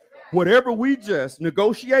 brother. Whatever we just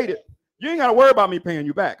negotiated, you ain't got to worry about me paying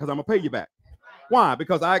you back, because I'm going to pay you back. Why?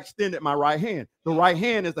 Because I extended my right hand. The right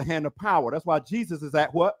hand is the hand of power. That's why Jesus is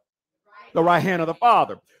at what? The right hand of the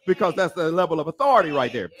Father, because that's the level of authority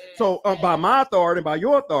right there. So by my authority, by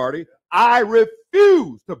your authority, I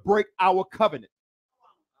refuse to break our covenant.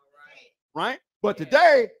 Right? But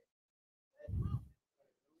today,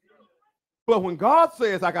 but when God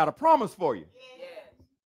says, I got a promise for you,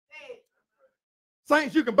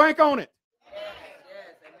 saints, you can bank on it.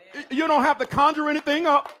 You don't have to conjure anything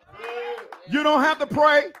up. You don't have to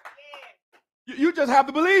pray. You just have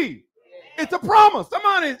to believe. It's a promise.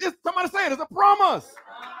 Somebody say it. It's a promise.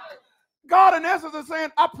 God in essence is saying,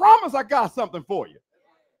 I promise I got something for you.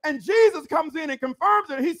 And Jesus comes in and confirms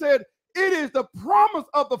it. He said, it is the promise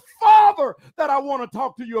of the Father that I want to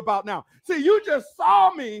talk to you about now. See, you just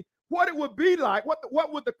saw me what it would be like,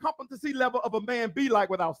 what would the competency level of a man be like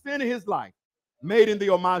without sin in his life, made in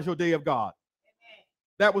the imago Dei of God.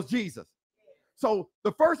 That was Jesus. So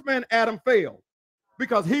the first man, Adam, failed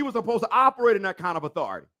because he was supposed to operate in that kind of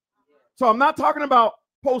authority. So I'm not talking about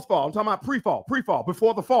post-fall. I'm talking about pre-fall,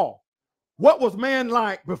 before the fall. What was man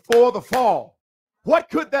like before the fall? What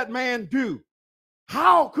could that man do?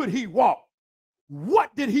 How could he walk?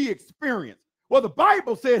 What did he experience? Well, the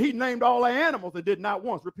Bible said he named all the animals and did not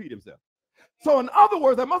once repeat himself. So in other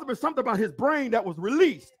words, there must have been something about his brain that was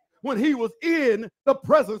released when he was in the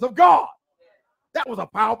presence of God. That was a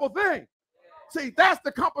powerful thing. See, that's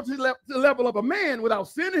the competency level of a man without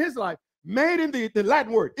sin in his life, made in the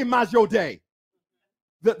Latin word, imago Dei,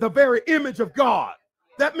 the very image of God.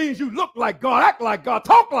 That means you look like God, act like God,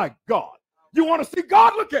 talk like God. You want to see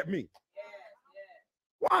God? Look at me.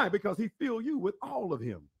 Why? Because he filled you with all of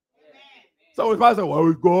him. So if I say, well,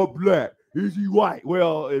 is God black? Is he white?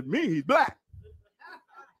 Well, in me, he's black.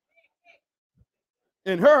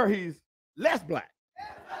 In her, he's less black.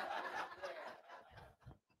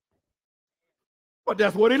 But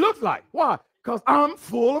that's what he looks like. Why? Because I'm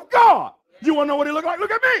full of God. You want to know what he looks like?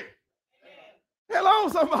 Look at me. Hello,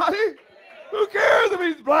 somebody. Who cares if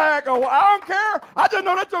he's black or white? I don't care. I just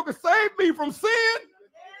know that joker saved me from sin,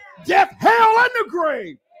 death, hell, and the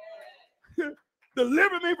grave.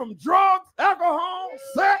 Delivered me from drugs, alcohol,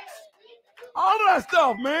 sex, all of that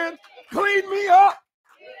stuff, man. Cleaned me up.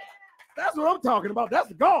 That's what I'm talking about.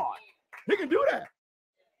 That's God. He can do that.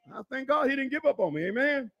 I thank God he didn't give up on me.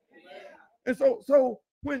 Amen. And so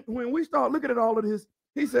when we start looking at all of this,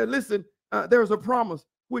 he said, listen, there's a promise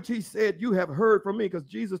which he said you have heard from me, because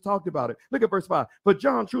Jesus talked about it. Look at verse 5. But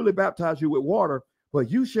John truly baptized you with water, but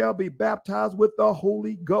you shall be baptized with the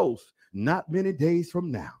Holy Ghost not many days from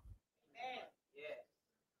now.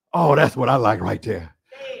 Oh, that's what I like right there.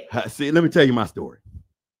 See, let me tell you my story.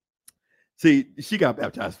 See, she got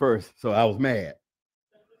baptized first, so I was mad.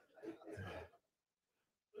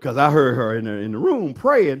 Because I heard her in the room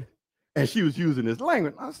praying, and she was using this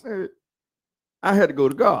language. I said, I had to go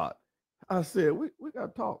to God. I said, we got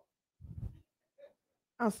to talk.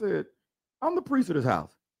 I said, I'm the priest of this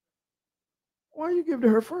house. Why you give to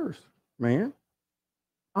her first, man?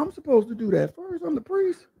 I'm supposed to do that first. I'm the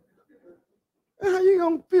priest. And how you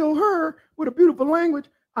going to fill her with a beautiful language?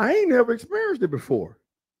 I ain't never experienced it before.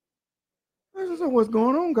 I said, so what's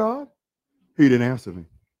going on, God? He didn't answer me.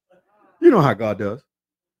 You know how God does.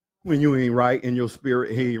 When you ain't right in your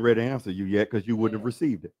spirit, he ain't ready to answer you yet because you wouldn't have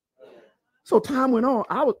received it. So time went on.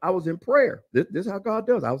 I was in prayer. This is how God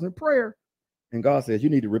does. I was in prayer. And God says, you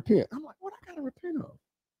need to repent. I'm like, what I got to repent of?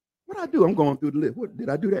 What I do? I'm going through the list. What did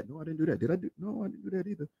I do that? No, I didn't do that. Did I do? No, I didn't do that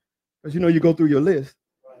either. Because you go through your list.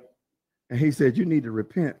 And he said, you need to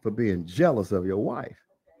repent for being jealous of your wife.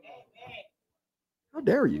 How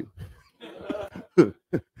dare you?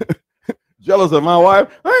 Jealous of my wife?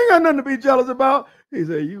 I ain't got nothing to be jealous about. He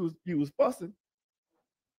said, you was fussing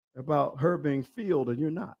about her being filled and you're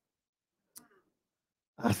not.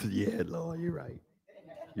 I said, yeah, Lord, you're right.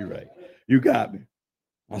 You're right. You got me.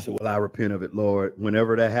 I said, well, I repent of it, Lord.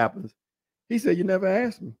 Whenever that happens. He said, you never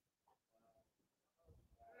asked me.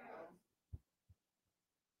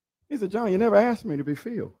 He said, John, you never asked me to be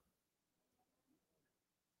filled.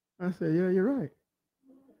 I said, yeah, you're right.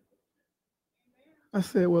 I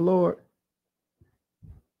said, well, Lord,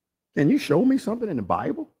 can you show me something in the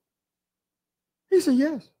Bible? He said,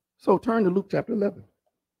 yes. So turn to Luke chapter 11.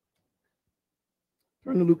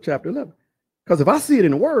 Turn to Luke chapter 11. Because if I see it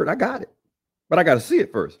in the word, I got it. But I got to see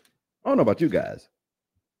it first. I don't know about you guys.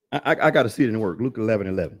 I got to see it in the word. Luke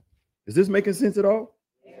 11:11. Is this making sense at all?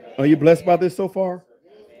 Are you blessed by this so far?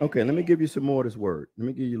 Okay, let me give you some more of this word. Let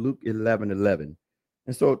me give you Luke 11:11.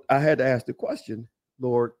 And so I had to ask the question,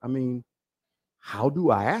 Lord, how do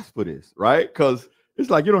I ask for this, right? Because it's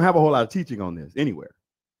like you don't have a whole lot of teaching on this anywhere,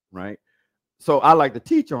 right? So I like to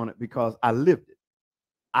teach on it because I lived it.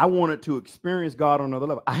 I wanted to experience God on another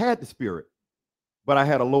level. I had the Spirit, but I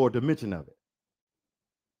had a lower dimension of it,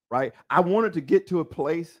 right? I wanted to get to a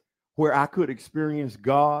place where I could experience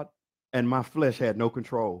God and my flesh had no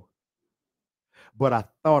control. But I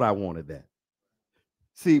thought I wanted that.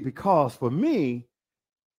 See, because for me,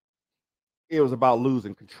 it was about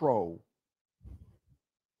losing control.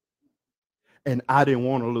 And I didn't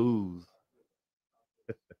want to lose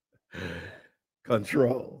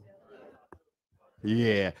control.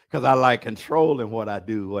 Yeah, because I like controlling what I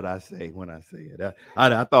do, what I say when I say it.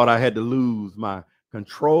 I thought I had to lose my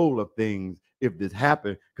control of things if this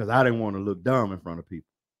happened because I didn't want to look dumb in front of people.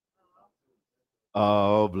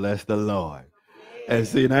 Oh, bless the Lord. And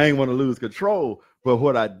see, and I ain't want to lose control. But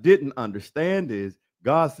what I didn't understand is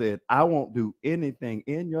God said, I won't do anything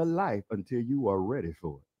in your life until you are ready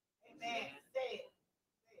for it. Amen.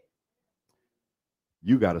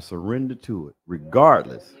 You got to surrender to it,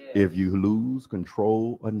 regardless if you lose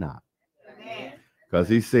control or not. Because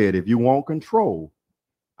he said, if you want control,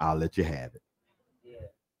 I'll let you have it.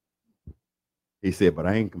 He said, but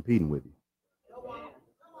I ain't competing with you.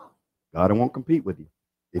 God won't compete with you.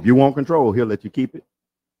 If you want control, he'll let you keep it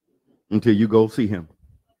until you go see him.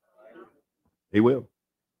 He will.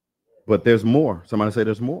 But there's more. Somebody say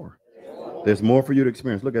there's more. There's more for you to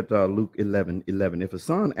experience. Look at Luke 11:11. If a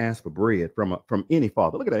son asks for bread from any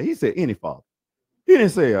father, look at that. He said any father. He didn't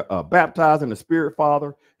say a baptized in the Spirit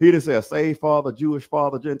father. He didn't say a saved father, Jewish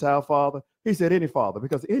father, Gentile father. He said any father,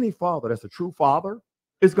 because any father that's a true father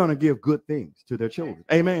is going to give good things to their children.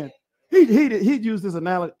 Amen. He used this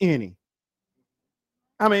analogy, any.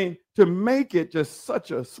 I mean, to make it just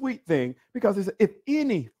such a sweet thing, because he said, if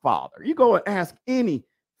any father, you go and ask any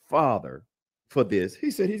father for this,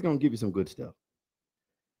 he said he's going to give you some good stuff.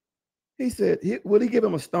 He said, will he give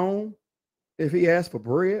him a stone if he asks for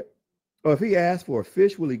bread? Or if he asks for a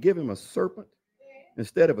fish, will he give him a serpent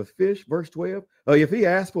instead of a fish? Verse 12. Or if he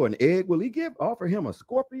asks for an egg, will he offer him a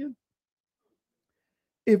scorpion?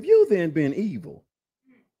 If you then, being evil,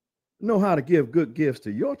 know how to give good gifts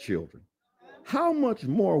to your children, how much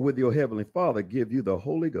more will your heavenly Father give you the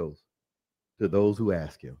Holy Ghost to those who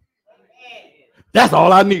ask him? That's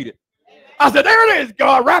all I needed. I said, there it is,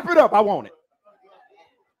 God, wrap it up. I want it.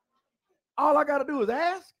 All I got to do is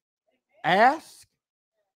ask,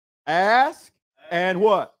 and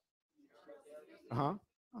what?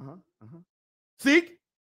 Seek,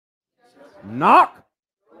 knock.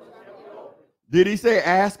 Did he say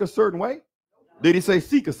ask a certain way? Did he say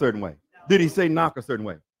seek a certain way? Did he say knock a certain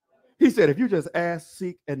way? He said, if you just ask,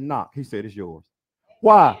 seek, and knock, he said it's yours.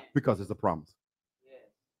 Why? Because it's a promise.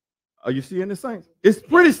 Are you seeing this, saints? It's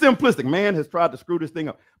pretty simplistic. Man has tried to screw this thing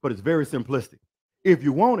up, but it's very simplistic. If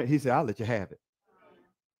you want it, he said, I'll let you have it.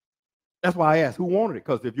 That's why I asked who wanted it,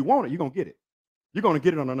 because if you want it, you're going to get it. You're going to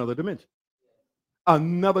get it on another dimension.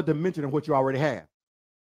 Another dimension of what you already have.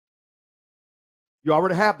 You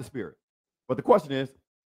already have the Spirit. But the question is,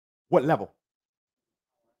 what level?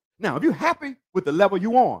 Now, if you're happy with the level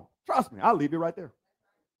you're on, trust me, I'll leave you right there.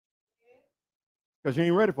 Because you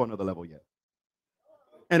ain't ready for another level yet.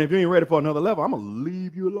 And if you ain't ready for another level, I'm going to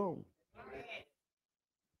leave you alone.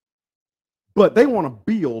 But they want to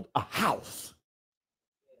build a house,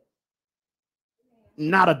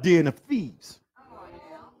 not a den of thieves.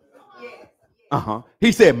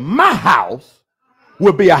 He said, my house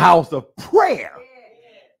will be a house of prayer.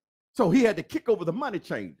 So he had to kick over the money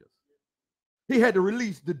changers. He had to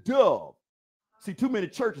release the dove. See, too many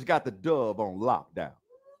churches got the dove on lockdown.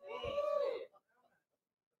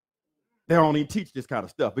 They don't even teach this kind of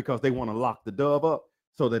stuff because they want to lock the dove up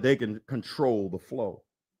so that they can control the flow.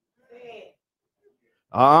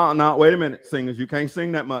 Now, wait a minute, singers. You can't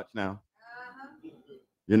sing that much now.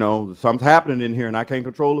 You know, something's happening in here and I can't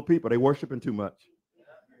control the people. They worshiping too much.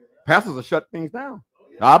 Pastors are shut things down.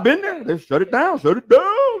 I've been there. They shut it down. Shut it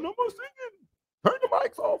down. No more singing. Turn the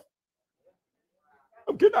mics off.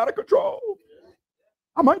 I'm getting out of control.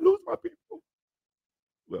 I might lose my people.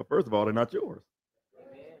 Well, first of all, they're not yours.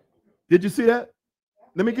 Did you see that?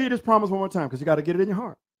 Let me give you this promise one more time because you got to get it in your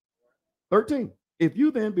heart. 13. If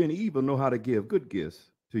you then, being evil, know how to give good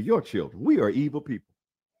gifts to your children. We are evil people.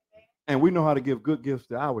 And we know how to give good gifts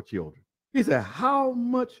to our children. He said, how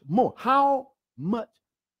much more? How much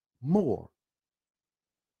more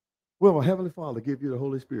will our Heavenly Father give you the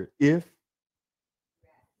Holy Spirit?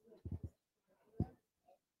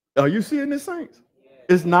 Are you seeing this, saints?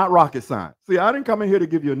 It's not rocket science. See, I didn't come in here to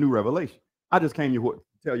give you a new revelation. I just came here to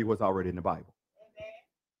tell you what's already in the Bible.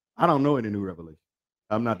 I don't know any new revelation.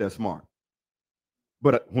 I'm not that smart.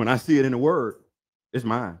 But when I see it in the Word, it's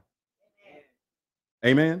mine.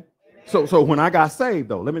 Amen. So when I got saved,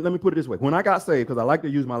 though, let me put it this way. When I got saved, because I like to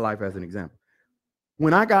use my life as an example.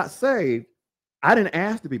 When I got saved, I didn't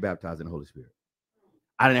ask to be baptized in the Holy Spirit.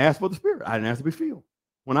 I didn't ask for the Spirit. I didn't ask to be filled.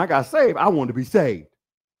 When I got saved, I wanted to be saved.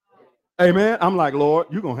 Amen. I'm like, Lord,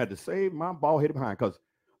 you're going to have to save my bald head behind because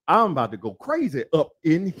I'm about to go crazy up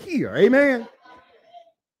in here. Amen.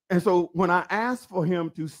 And so when I asked for him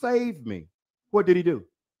to save me, what did he do?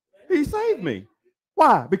 He saved me.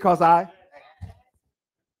 Why? Because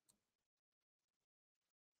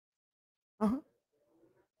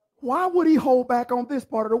Why would he hold back on this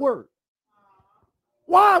part of the word?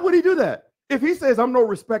 Why would he do that? If he says I'm no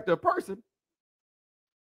respecter of person,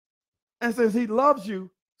 And since he loves you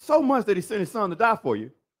so much that he sent his son to die for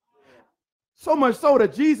you, so much so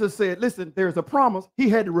that Jesus said, listen, there's a promise. He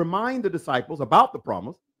had to remind the disciples about the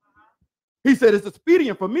promise. He said, it's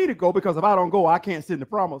expedient for me to go because if I don't go, I can't send the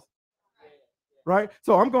promise. Right?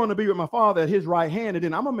 So I'm going to be with my Father at his right hand, and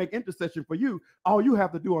then I'm going to make intercession for you. All you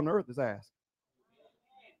have to do on earth is ask.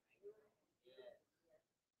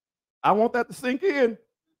 I want that to sink in.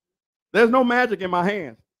 There's no magic in my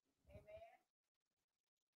hands.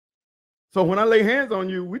 So when I lay hands on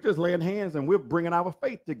you, we're just laying hands and we're bringing our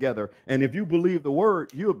faith together. And if you believe the word,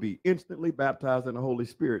 you'll be instantly baptized in the Holy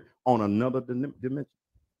Spirit on another dimension.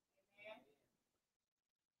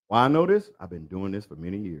 Why I know this? I've been doing this for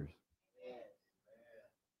many years.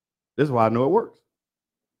 This is why I know it works.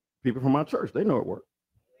 People from my church, they know it works.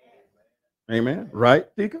 Amen. Right,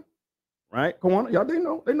 Tika? Right? Come on, y'all, they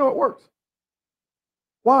know it works.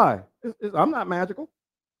 Why? I'm not magical.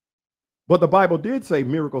 But the Bible did say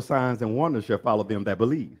miracle signs and wonders shall follow them that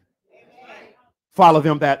believe. Amen. Follow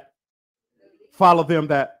them that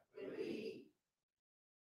believe.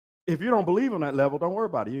 If you don't believe on that level, don't worry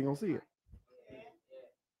about it. You ain't going to see it.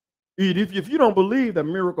 If you don't believe that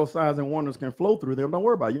miracle signs and wonders can flow through them, don't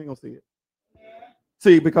worry about it. You ain't going to see it.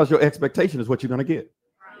 See, because your expectation is what you're going to get.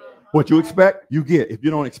 What you expect, you get. If you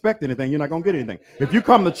don't expect anything, you're not going to get anything. If you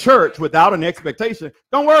come to church without an expectation,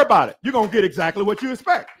 don't worry about it. You're going to get exactly what you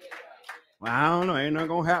expect. Well, I don't know. Ain't nothing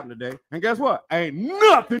going to happen today. And guess what? Ain't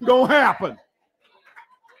nothing going to happen.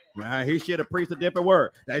 Well, he should have preached a different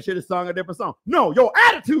word. They should have sung a different song. No, your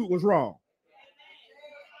attitude was wrong.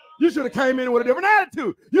 You should have came in with a different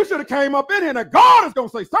attitude. You should have came up in here and God is going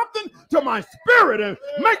to say something to my spirit and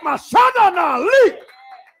make my shana leap.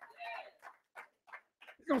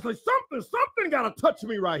 He's going to say something got to touch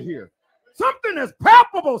me right here. Something that's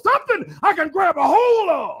palpable, something I can grab a hold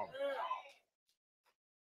of.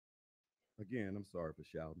 Again, I'm sorry for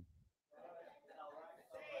shouting.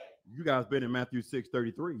 You guys been in Matthew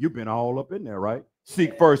 6:33. You've been all up in there, right?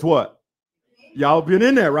 Seek first what? Y'all been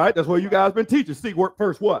in there, right? That's what you guys been teaching. Seek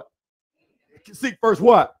first what? Seek first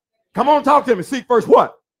what? Come on, talk to me. Seek first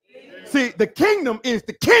what? See, the kingdom is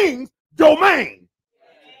the king's domain.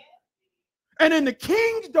 And in the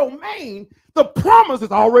king's domain, the promise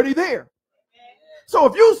is already there. So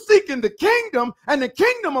if you seek in the kingdom and the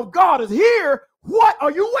kingdom of God is here, what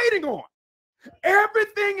are you waiting on?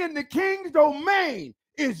 Everything in the king's domain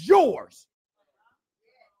is yours.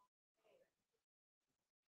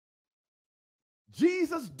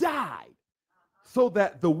 Jesus died so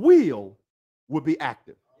that the will would be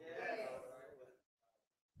active.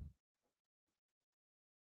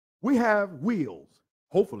 We have wheels.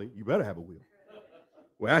 Hopefully, you better have a wheel.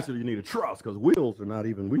 Well, actually, you need a trust because wheels are not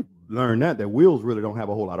even, we learned that wheels really don't have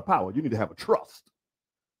a whole lot of power. You need to have a trust,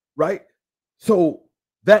 right? So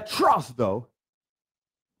that trust, though,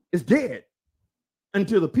 is dead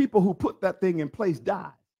until the people who put that thing in place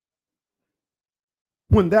die.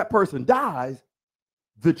 When that person dies,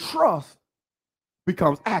 the trust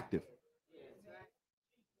becomes active.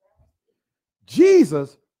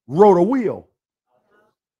 Jesus wrote a will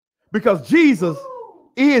because Jesus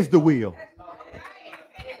is the will.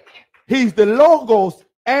 He's the logos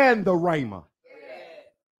and the rhema.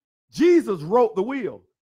 Jesus wrote the will.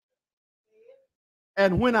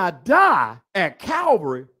 And when I die at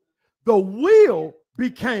Calvary, the will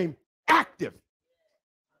became active.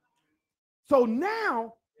 So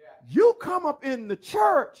now you come up in the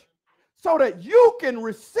church so that you can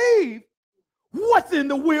receive what's in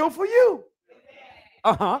the will for you.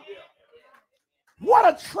 What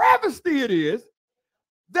a travesty it is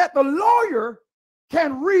that the lawyer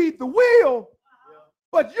can read the will,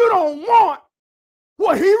 but you don't want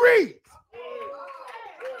what he reads.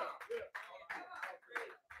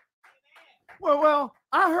 Well,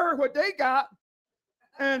 I heard what they got,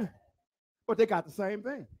 but they got the same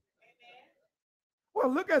thing. Well,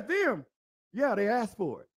 look at them. Yeah, they asked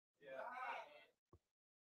for it.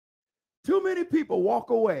 Too many people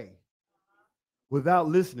walk away without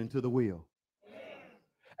listening to the will.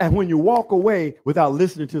 And when you walk away without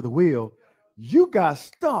listening to the will, you got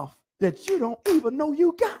stuff that you don't even know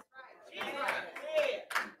you got.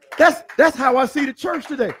 That's how I see the church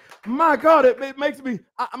today. My God, it makes me,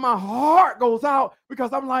 my heart goes out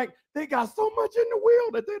because I'm like, they got so much in the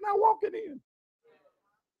will that they're not walking in.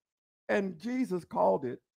 And Jesus called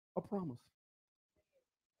it a promise.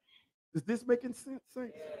 Is this making sense?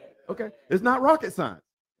 Okay. It's not rocket science.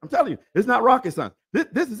 I'm telling you, it's not rocket science.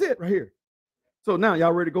 This is it right here. So now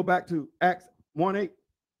y'all ready to go back to Acts 1:8?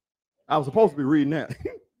 I was supposed to be reading that.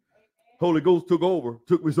 Holy Ghost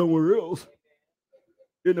took me somewhere else.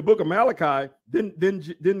 In the book of Malachi,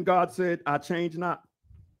 then God said, I change not.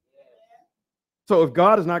 So if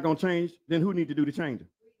God is not going to change, then who need to do the changing?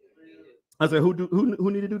 I said, who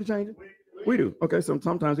need to do the changing? We do. Okay, so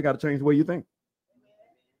sometimes you got to change the way you think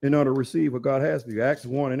in order to receive what God has for you. Acts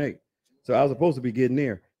 1:8. So I was supposed to be getting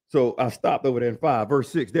there. So I stopped over there in 5, verse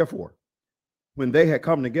 6. Therefore, when they had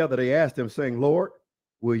come together, they asked him, saying, Lord,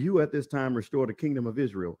 will you at this time restore the kingdom of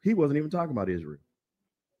Israel? He wasn't even talking about Israel.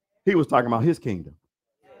 He was talking about his kingdom.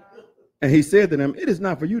 And he said to them, it is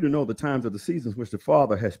not for you to know the times of the seasons which the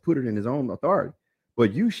Father has put it in his own authority,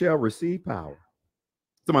 but you shall receive power.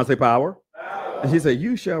 Somebody say power. And he said,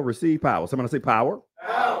 you shall receive power. Somebody say power.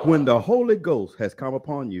 When the Holy Ghost has come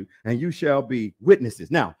upon you, and you shall be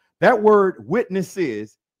witnesses. Now, that word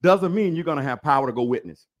witnesses doesn't mean you're going to have power to go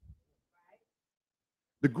witness.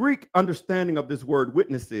 The Greek understanding of this word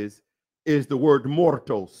witnesses is the word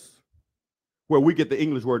mortos, where we get the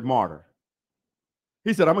English word martyr.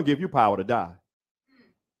 He said, I'm going to give you power to die.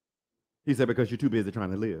 He said, because you're too busy trying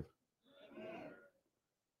to live.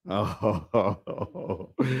 Oh,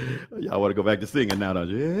 y'all want to go back to singing now, don't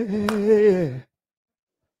you?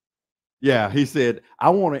 Yeah, he said, I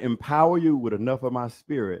want to empower you with enough of my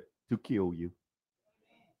spirit to kill you.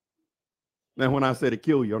 Now, when I say to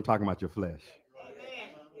kill you, I'm talking about your flesh.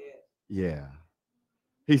 Yeah.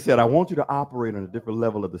 He said, I want you to operate on a different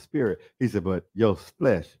level of the spirit. He said, but your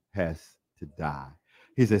flesh has to die.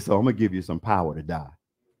 He said, so I'm going to give you some power to die.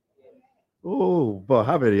 Oh, but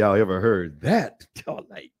how many of y'all ever heard that?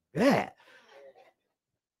 Like that?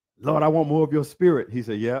 Lord, I want more of your spirit. He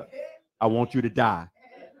said, yeah, I want you to die.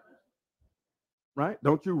 Right?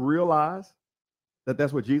 Don't you realize that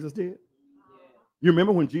that's what Jesus did? You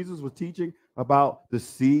remember when Jesus was teaching about the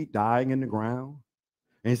seed dying in the ground?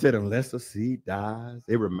 And he said, unless a seed dies,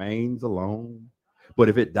 it remains alone. But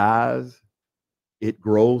if it dies, it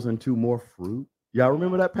grows into more fruit. Y'all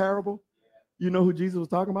remember that parable? You know who Jesus was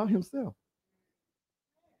talking about? Himself.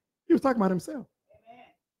 He was talking about himself.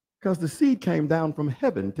 Because the seed came down from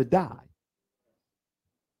heaven to die.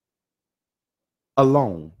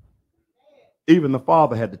 Alone. Even the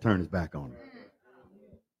Father had to turn his back on him.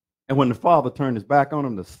 And when the Father turned his back on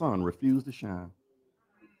him, the sun refused to shine.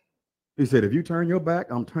 He said, if you turn your back,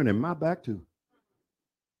 I'm turning my back too.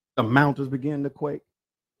 The mountains began to quake.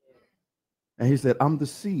 And he said, I'm the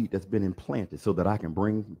seed that's been implanted so that I can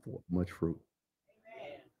bring forth much fruit.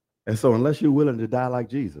 And so unless you're willing to die like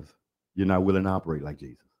Jesus, you're not willing to operate like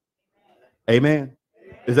Jesus. Amen.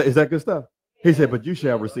 Is that good stuff? He said, but you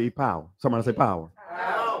shall receive power. Somebody say power.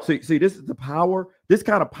 See, this is the power. This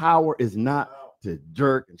kind of power is not to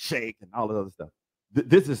jerk and shake and all that other stuff.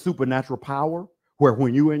 This is supernatural power where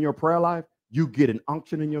when you're in your prayer life, you get an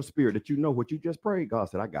unction in your spirit that you know what you just prayed. God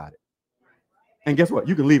said, I got it. And guess what?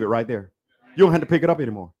 You can leave it right there. You don't have to pick it up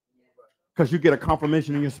anymore because you get a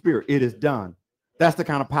confirmation in your spirit. It is done. That's the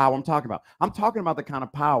kind of power I'm talking about. I'm talking about the kind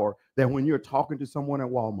of power that when you're talking to someone at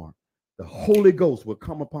Walmart, the Holy Ghost will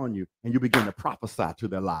come upon you and you begin to prophesy to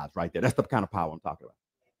their lives right there. That's the kind of power I'm talking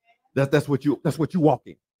about. That's what you walk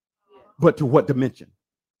in. But to what dimension?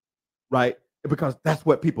 Right? Because that's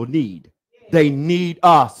what people need. They need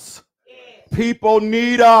us. People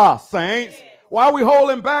need us, saints. Why are we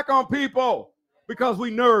holding back on people? Because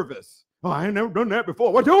we nervous. Oh, I ain't never done that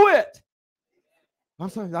before. Well, do it. I'm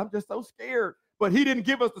sorry, I'm just so scared. But he didn't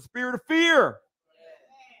give us the spirit of fear,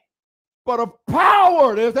 but of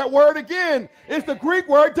power. There's that word again. It's the Greek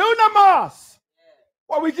word dunamis.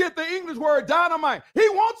 Well, we get the English word dynamite. He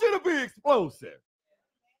wants you to be explosive.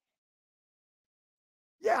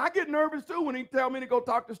 Yeah, I get nervous too when he tell me to go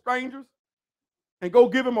talk to strangers and go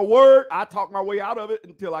give him a word. I talk my way out of it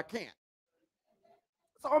until I can't.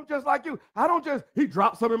 So I'm just like you. I don't just, he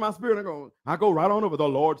drops something in my spirit and I go right on over, the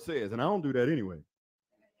Lord says, and I don't do that anyway.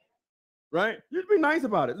 Right? You'd be nice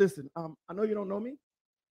about it. Listen, I know you don't know me,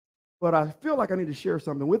 but I feel like I need to share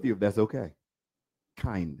something with you if that's okay.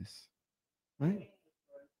 Kindness. Right?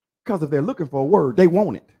 Because if they're looking for a word, they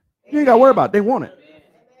want it. You ain't got to worry about it. They want it.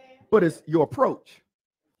 But it's your approach.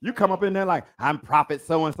 You come up in there like, I'm prophet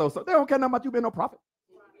so-and-so. So they don't care nothing about you being no prophet.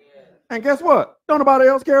 And guess what? Don't nobody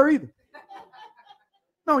else care either.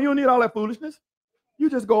 No, you don't need all that foolishness. You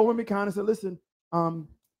just go over and be kind and say, listen,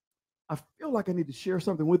 I feel like I need to share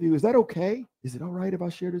something with you. Is that okay? Is it all right if I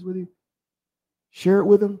share this with you? Share it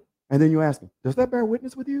with them. And then you ask them, does that bear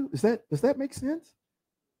witness with you? Does that make sense?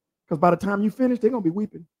 Because by the time you finish, they're going to be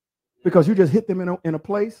weeping because you just hit them in a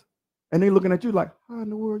place and they're looking at you like, how in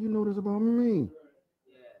the world you know this about me?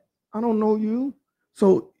 I don't know you.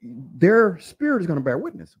 So their spirit is going to bear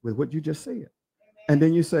witness with what you just said. And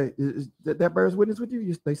then you say, that bears witness with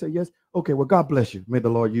you? They say, yes. Okay, well, God bless you. May the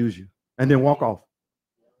Lord use you. And then walk off.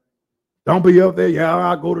 Don't be up there. Yeah,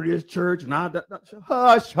 I go to this church. And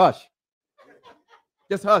hush, hush.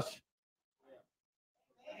 Just hush.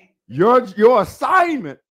 Your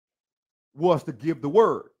assignment was to give the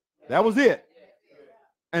word. That was it.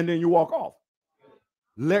 And then you walk off.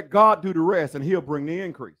 Let God do the rest and he'll bring the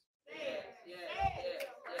increase.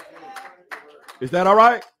 Is that all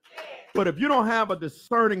right? But if you don't have a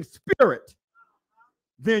discerning spirit,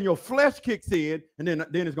 then your flesh kicks in, and then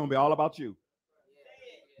it's going to be all about you.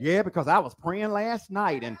 Yeah, because I was praying last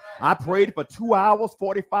night, and I prayed for 2 hours,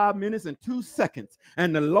 45 minutes, and 2 seconds,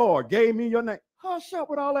 and the Lord gave me your name. Hush up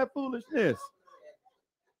with all that foolishness.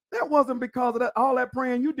 That wasn't because of that. All that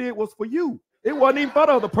praying you did was for you. It wasn't even for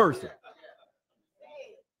the other person.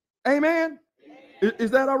 Amen? Is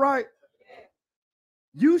that all right?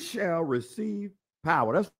 You shall receive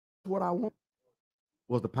power. That's what I want,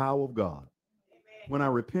 was the power of God. When I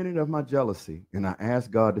repented of my jealousy and I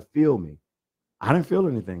asked God to fill me, I didn't feel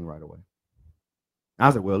anything right away.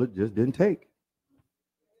 I said, well, it just didn't take.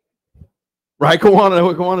 Right,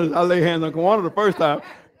 Kawana, I lay hands on Kawana the first time.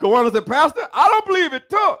 Kawana said, Pastor, I don't believe it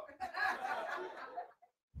took.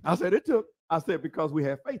 I said, it took. I said, because we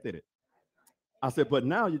have faith in it. I said, but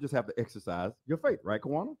now you just have to exercise your faith, right,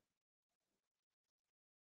 Kawana?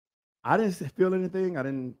 I didn't feel anything. I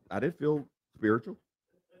didn't feel spiritual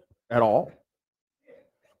at all.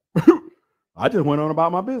 I just went on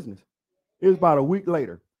about my business. It was about a week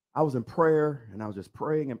later. I was in prayer and I was just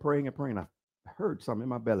praying and praying and praying. I heard something in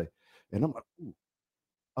my belly, and I'm like,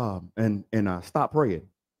 ooh. And I stopped praying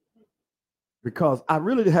because I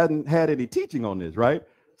really hadn't had any teaching on this, right?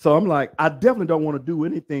 So I'm like, I definitely don't want to do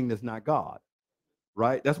anything that's not God,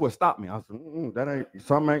 right? That's what stopped me. I was like, that ain't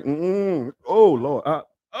something. Oh Lord,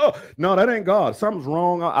 oh no, that ain't God. Something's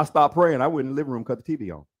wrong. I stopped praying. I went in the living room, cut the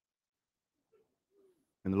TV on,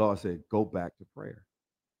 and the Lord said, go back to prayer.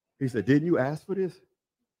 He said, didn't you ask for this?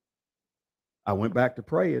 I went back to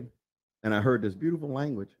praying, and I heard this beautiful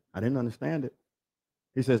language. I didn't understand it.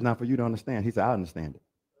 He says, not for you to understand. He said, I understand it.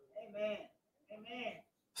 Amen. Amen.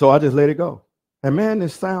 So I just let it go. And man,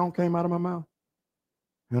 this sound came out of my mouth.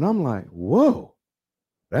 And I'm like, whoa,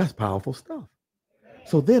 that's powerful stuff.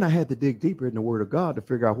 So then I had to dig deeper in the word of God to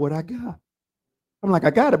figure out what I got. I'm like,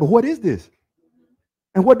 I got it, but what is this?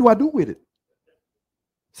 And what do I do with it?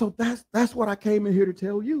 So that's what I came in here to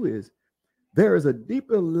tell you is there is a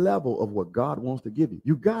deeper level of what God wants to give you.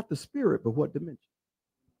 You got the spirit, but what dimension?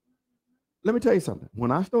 Let me tell you something. When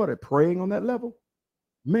I started praying on that level,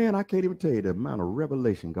 man, I can't even tell you the amount of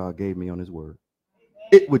revelation God gave me on his word.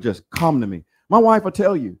 It would just come to me. My wife will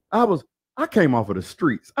tell you, I came off of the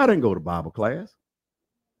streets. I didn't go to Bible class.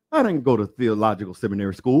 I didn't go to theological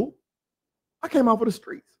seminary school. I came off of the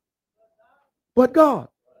streets. But God,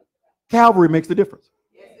 Calvary makes the difference.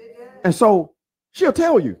 And so she'll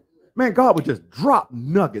tell you, man, God would just drop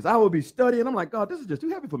nuggets. I would be studying. I'm like, God, this is just too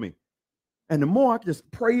heavy for me. And the more I just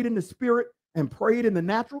prayed in the spirit and prayed in the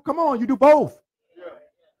natural, come on, you do both. Yeah.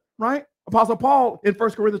 Right? Apostle Paul in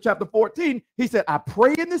 1 Corinthians chapter 14, he said, I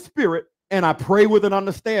pray in the spirit and I pray with an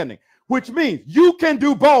understanding, which means you can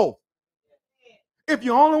do both. If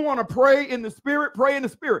you only want to pray in the spirit, pray in the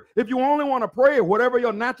spirit. If you only want to pray whatever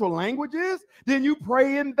your natural language is, then you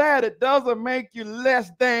pray in that. It doesn't make you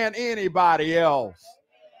less than anybody else.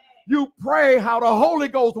 You pray how the Holy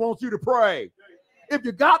Ghost wants you to pray. If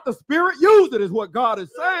you got the spirit, use it, is what God is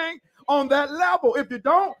saying on that level. If you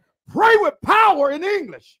don't, pray with power in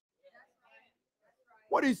English.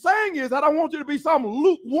 What he's saying is, I don't want you to be some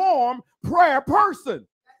lukewarm prayer person,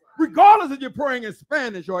 regardless if you're praying in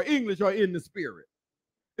Spanish or English or in the spirit.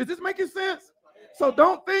 Is this making sense? So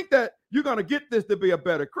don't think that you're going to get this to be a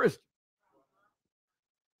better Christian.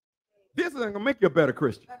 This isn't going to make you a better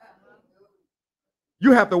Christian.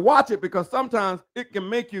 You have to watch it because sometimes it can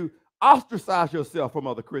make you ostracize yourself from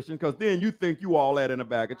other Christians because then you think you all that in a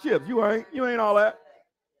bag of chips. You ain't all that.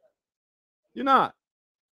 You're not.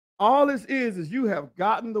 All this is you have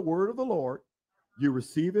gotten the word of the Lord. You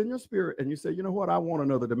receive it in your spirit and you say, you know what? I want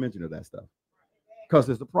another dimension of that stuff because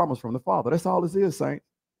it's a promise from the Father. That's all this is, saints.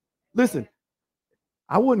 Listen,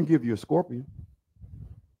 I wouldn't give you a scorpion.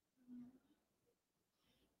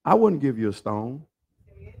 I wouldn't give you a stone.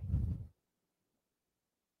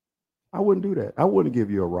 I wouldn't do that. I wouldn't give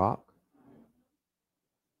you a rock.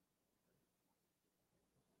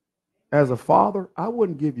 As a father, I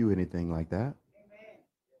wouldn't give you anything like that.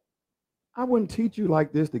 I wouldn't teach you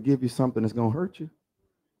like this to give you something that's going to hurt you.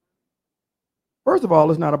 First of all,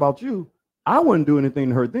 it's not about you. I wouldn't do anything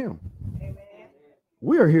to hurt them. Amen.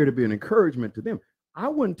 We are here to be an encouragement to them. I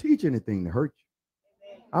wouldn't teach anything to hurt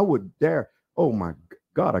you. Amen. I would dare, oh my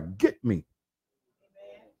God, get me.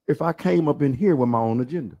 Amen. If I came up in here with my own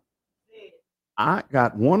agenda. I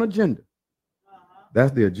got one agenda.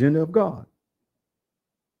 That's the agenda of God.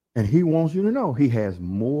 And he wants you to know he has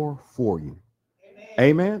more for you. Amen.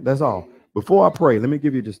 Amen. That's all. Before I pray, let me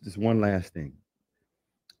give you just this one last thing.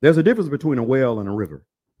 There's a difference between a well and a river.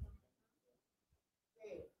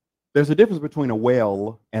 There's a difference between a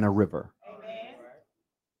well and a river.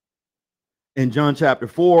 In John chapter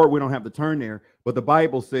 4, we don't have to turn there, but the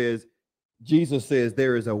Bible says, Jesus says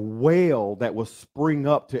there is a well that will spring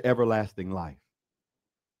up to everlasting life.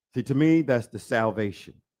 See, to me, that's the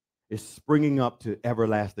salvation. It's springing up to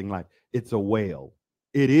everlasting life. It's a well.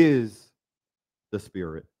 It is the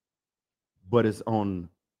Spirit, but it's on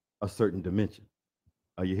a certain dimension.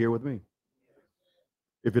 Are you here with me?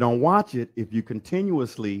 If you don't watch it, if you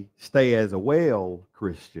continuously stay as a well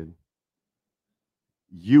Christian,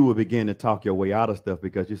 you will begin to talk your way out of stuff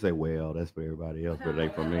because you say, well, that's for everybody else, but it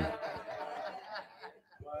ain't for me.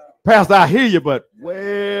 Pastor, I hear you, but,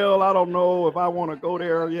 well, I don't know if I want to go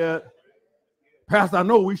there yet. Pastor, I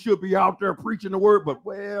know we should be out there preaching the word, but,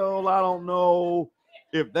 well, I don't know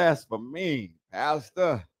if that's for me,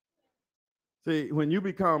 Pastor. See,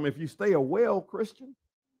 if you stay a well Christian,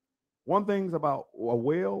 one thing's about a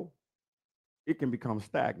well, it can become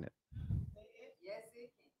stagnant.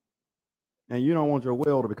 And you don't want your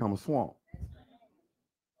well to become a swamp.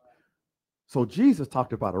 So Jesus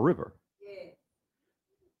talked about a river.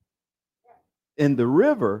 In the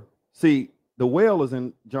river, see, the well is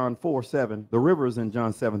in John 4:7. The river is in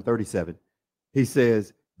John 7:37. He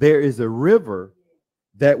says, there is a river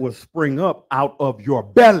that will spring up out of your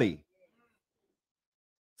belly.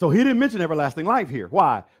 So he didn't mention everlasting life here.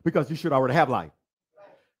 Why? Because you should already have life.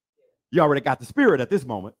 You already got the Spirit at this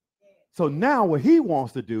moment. So now what he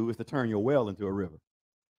wants to do is to turn your well into a river.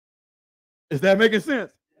 Is that making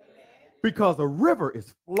sense? Because a river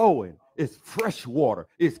is flowing. It's fresh water.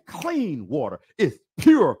 It's clean water. It's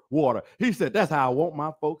pure water. He said, that's how I want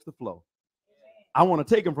my folks to flow. I want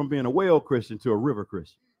to take them from being a well Christian to a river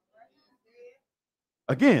Christian.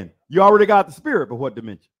 Again, you already got the Spirit, but what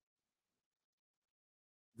dimension?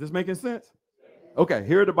 Is this making sense? Okay,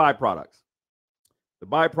 here are the byproducts. The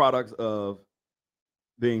byproducts of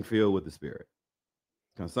being filled with the Spirit.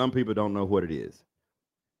 Because some people don't know what it is.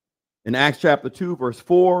 In Acts chapter 2, verse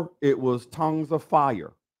 4, it was tongues of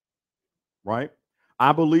fire. Right?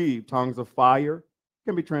 I believe tongues of fire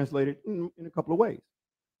can be translated in a couple of ways.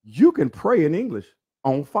 You can pray in English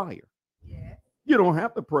on fire. Yeah. You don't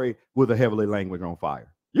have to pray with a heavenly language on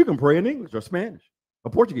fire. You can pray in English or Spanish or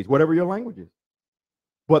Portuguese, whatever your language is.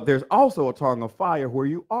 But there's also a tongue of fire where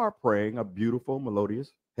you are praying a beautiful,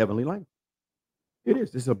 melodious, heavenly language. It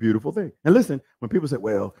is. It's a beautiful thing. And listen, when people say,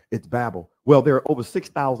 well, it's Babel. Well, there are over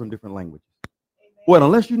 6,000 different languages. Well,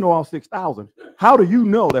 unless you know all 6,000, how do you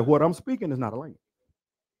know that what I'm speaking is not a language?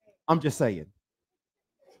 I'm just saying.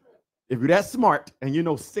 If you're that smart and you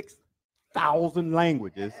know 6,000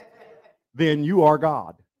 languages, then you are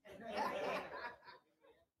God.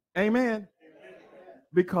 Amen.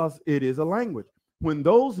 Because it is a language. When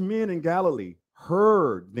those men in Galilee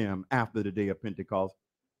heard them after the day of Pentecost,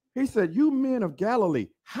 he said, you men of Galilee,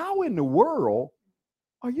 how in the world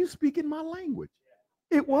are you speaking my language?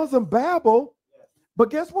 It wasn't Babel.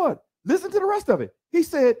 But guess what? Listen to the rest of it. He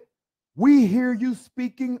said, we hear you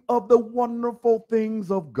speaking of the wonderful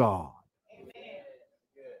things of God. Amen.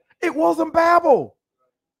 It wasn't Babel.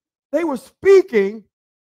 They were speaking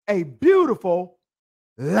a beautiful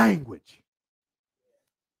language.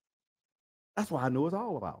 That's why I know it's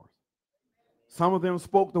all of ours. Some of them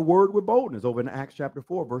spoke the word with boldness over in Acts chapter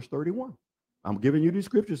 4, verse 31. I'm giving you these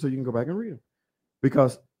scriptures so you can go back and read them.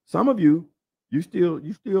 Because some of you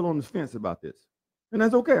still on the fence about this. And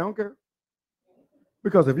that's okay. I don't care.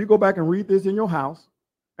 Because if you go back and read this in your house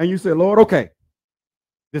and you say, Lord, okay,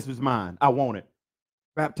 this is mine. I want it.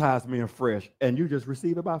 Baptize me afresh. And you just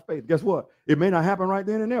receive it by faith. Guess what? It may not happen right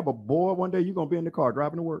then and there, but boy, one day you're going to be in the car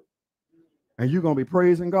driving to work. And you're going to be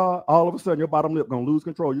praising God. All of a sudden, your bottom lip going to lose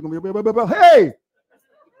control. You're going to be, hey!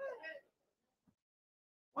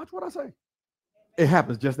 Watch what I say. It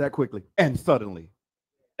happens just that quickly and suddenly.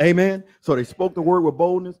 Amen. So they spoke the word with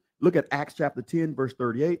boldness. Look at Acts chapter 10, verse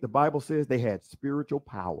 38. The Bible says they had spiritual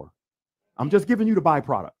power. I'm just giving you the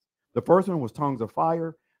byproduct. The first one was tongues of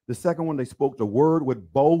fire. The second one, they spoke the word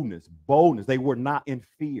with boldness. Boldness. They were not in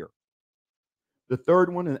fear. The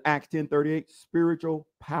third one in Acts 10:38, spiritual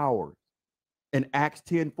power. In Acts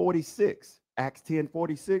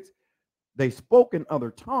 10:46, they spoke in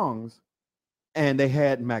other tongues and they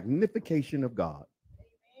had magnification of God.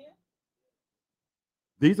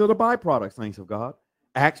 These are the byproducts, saints of God.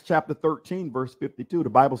 Acts chapter 13, verse 52, the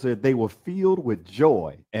Bible said they were filled with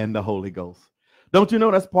joy and the Holy Ghost. Don't you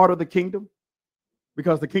know that's part of the kingdom?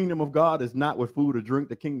 Because the kingdom of God is not with food or drink.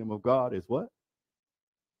 The kingdom of God is what?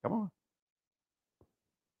 Come on.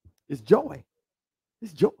 It's joy.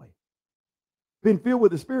 It's joy. Being filled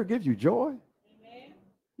with the Spirit gives you joy.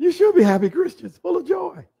 You should be happy Christians, full of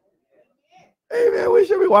joy. Amen. We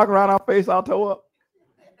should be walking around our face all tore up.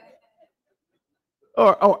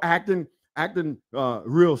 Or acting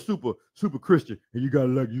real super Christian. And you gotta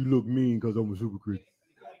you look mean because I'm a super Christian.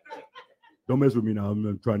 Don't mess with me now.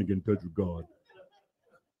 I'm trying to get in touch with God.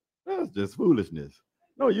 That's just foolishness.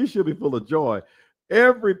 No, you should be full of joy.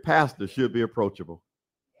 Every pastor should be approachable.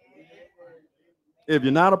 If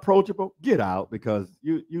you're not approachable, get out, because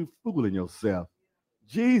you fooling yourself.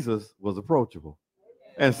 Jesus was approachable.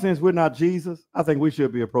 And since we're not Jesus, I think we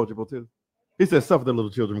should be approachable too. He said, suffer the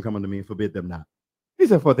little children come unto me and forbid them not. He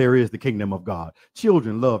said, for there is the kingdom of God.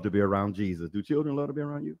 Children love to be around Jesus. Do children love to be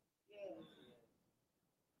around you?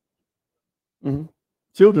 Mm-hmm.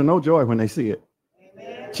 Children know joy when they see it.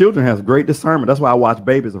 Amen. Children has great discernment. That's why I watch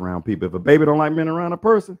babies around people. If a baby don't like being around a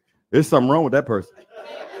person, there's something wrong with that person.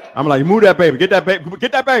 I'm like, move that baby. Get that baby.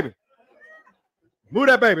 Get that baby. Move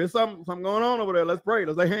that baby. There's something going on over there. Let's pray.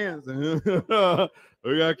 Let's lay hands. We got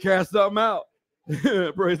to cast something out.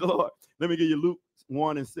 Praise the Lord. Let me give you Luke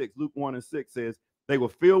 1:6. Luke 1:6 says, they were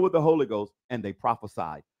filled with the Holy Ghost and they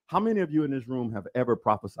prophesied. How many of you in this room have ever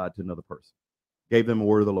prophesied to another person? Gave them a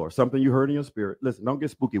word of the Lord, something you heard in your spirit. Listen, don't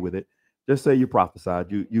get spooky with it. Just say you prophesied.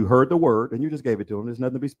 You heard the word and you just gave it to them. There's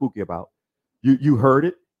nothing to be spooky about. You heard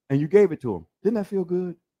it and you gave it to them. Didn't that feel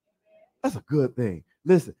good? That's a good thing.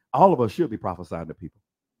 Listen, all of us should be prophesying to people.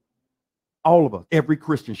 All of us, every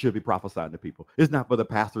Christian should be prophesying to people. It's not for the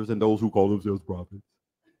pastors and those who call themselves prophets.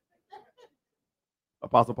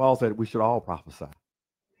 Apostle Paul said we should all prophesy.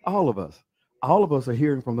 All of us. All of us are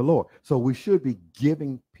hearing from the Lord. So we should be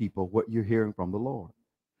giving people what you're hearing from the Lord.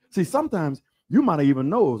 See, sometimes you might not even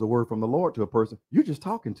know it was a word from the Lord to a person. You're just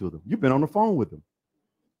talking to them. You've been on the phone with them.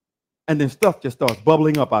 And then stuff just starts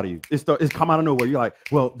bubbling up out of you. It's come out of nowhere. You're like,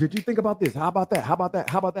 well, did you think about this? How about that? How about that?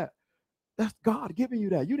 How about that? That's God giving you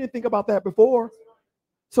that. You didn't think about that before.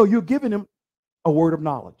 So you're giving him a word of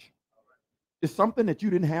knowledge. It's something that you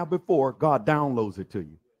didn't have before. God downloads it to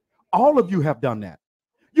you. All of you have done that.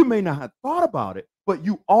 You may not have thought about it, but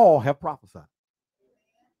you all have prophesied.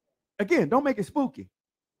 Again, don't make it spooky.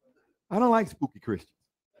 I don't like spooky Christians.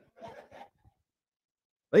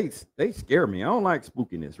 They scare me. I don't like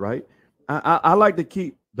spookiness, right? I like to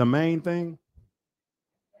keep the main thing.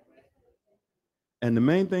 And the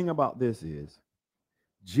main thing about this is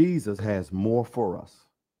Jesus has more for us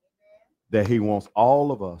that he wants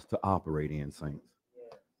all of us to operate in, saints.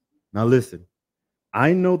 Now listen,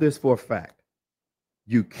 I know this for a fact.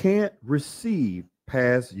 You can't receive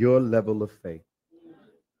past your level of faith.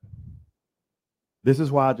 This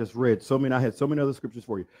is why I just read I had so many other scriptures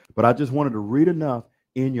for you, but I just wanted to read enough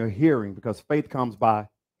in your hearing, because faith comes by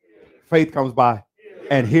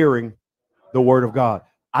and hearing the word of God.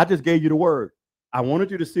 I just gave you the word. I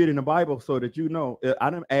wanted you to see it in the Bible so that you know I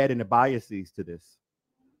didn't add any biases to this.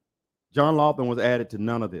 John Lawson was added to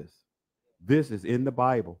none of this. This is in the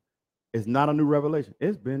Bible. It's not a new revelation.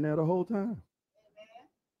 It's been there the whole time.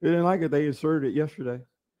 They didn't like it. They inserted it yesterday.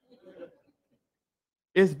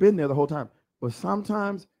 It's been there the whole time. But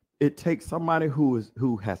sometimes it takes somebody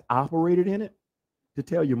who has operated in it to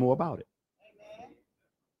tell you more about it.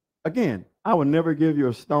 Again, I would never give you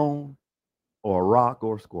a stone or a rock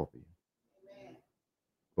or a scorpion.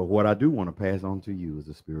 But what I do want to pass on to you is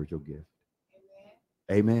a spiritual gift.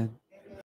 Amen.